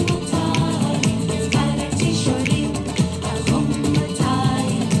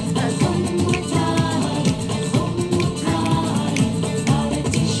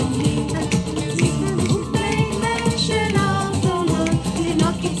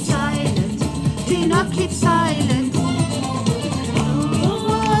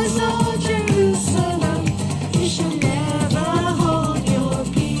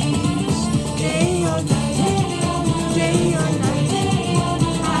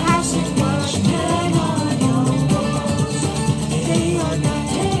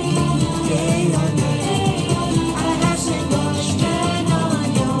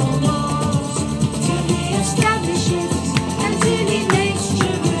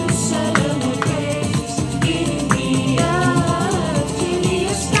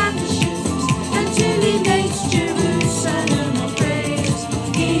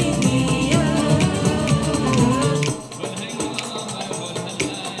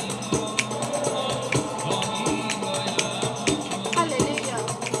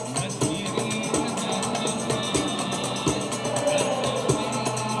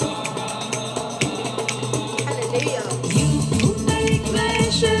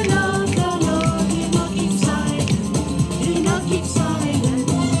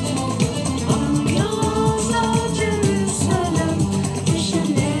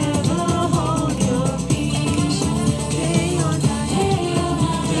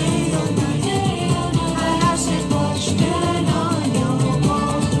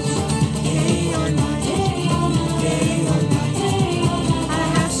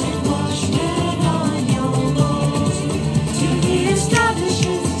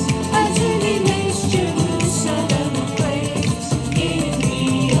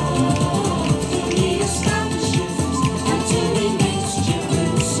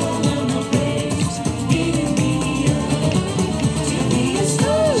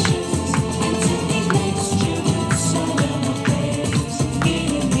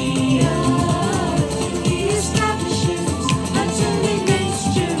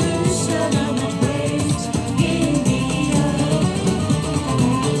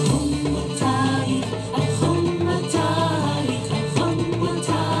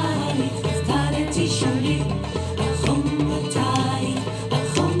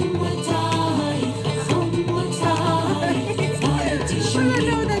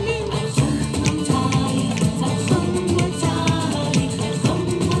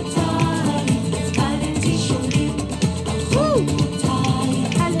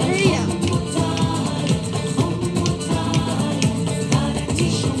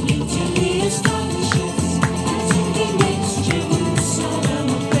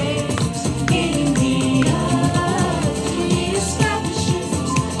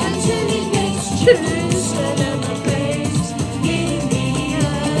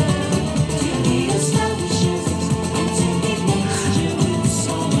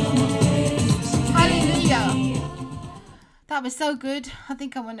 That was so good. I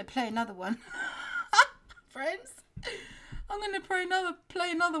think I want to play another one. Friends, I'm going to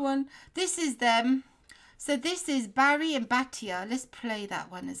play another one. This is them. So this is Barry and Batia. Let's play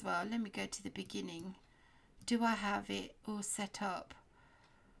that one as well. Let me go to the beginning. Do I have it all set up?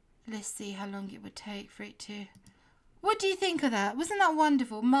 Let's see how long it would take for it to... What do you think of that? Wasn't that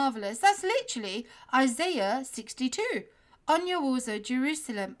wonderful? Marvellous. That's literally Isaiah 62. On your walls, O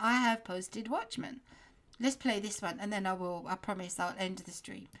Jerusalem, I have posted watchmen. Let's play this one, and then I promise I'll end the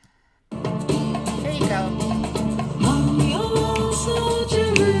stream. Here you go. On your walls, O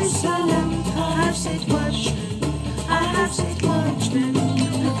Jerusalem, I have set watchmen. I have set watchmen.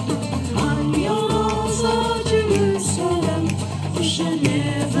 On your walls, O Jerusalem, you shall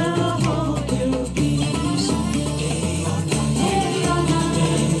never hold your peace. Day or night, day or night,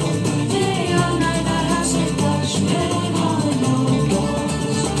 day or night, I have set watchmen on your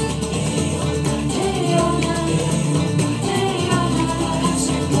walls. Day or night, day or night, day or night, I have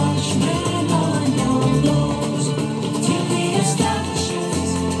set watchmen on your walls. Till the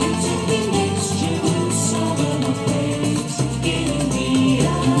establishments, until he makes Jerusalem a praise in the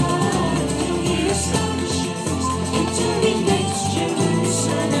earth. Till the establishments, until he makes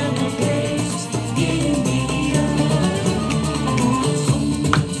Jerusalem a praise in the earth.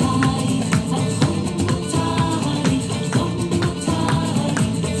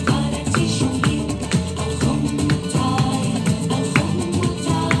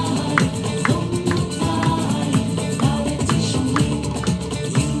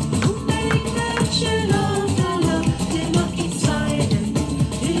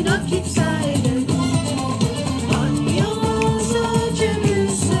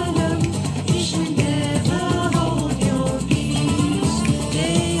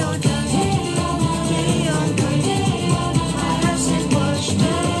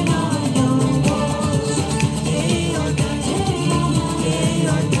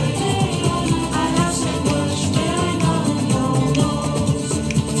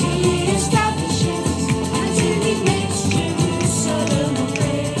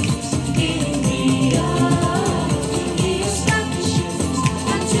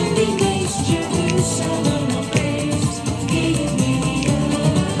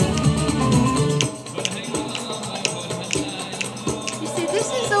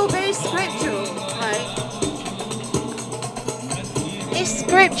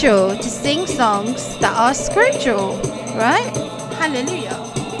 Scriptural to sing songs that are scriptural, right? Hallelujah.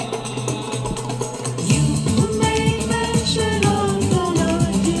 You who make mention of the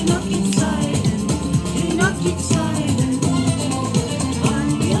Lord, do not keep silent, do not keep silent. On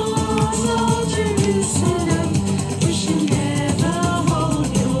your walls, O Jerusalem, we shall never hold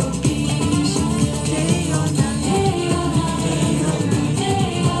your peace. Day or night, day or night, day or night, day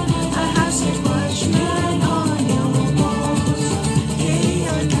or night, I have set watchmen on your walls. Day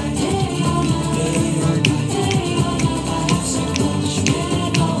or night, day or night, day or night, day or night, I have set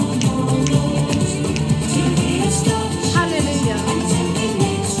watchmen on your walls. Till the establishments, Hallelujah. until he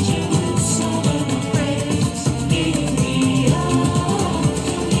makes Jerusalem a praise in the earth.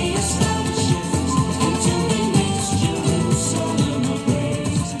 Till the establishments, until he makes Jerusalem a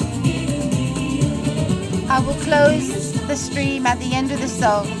praise in the earth. I will close the stream at the end of the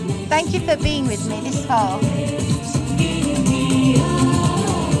song. Thank you for being with me this far.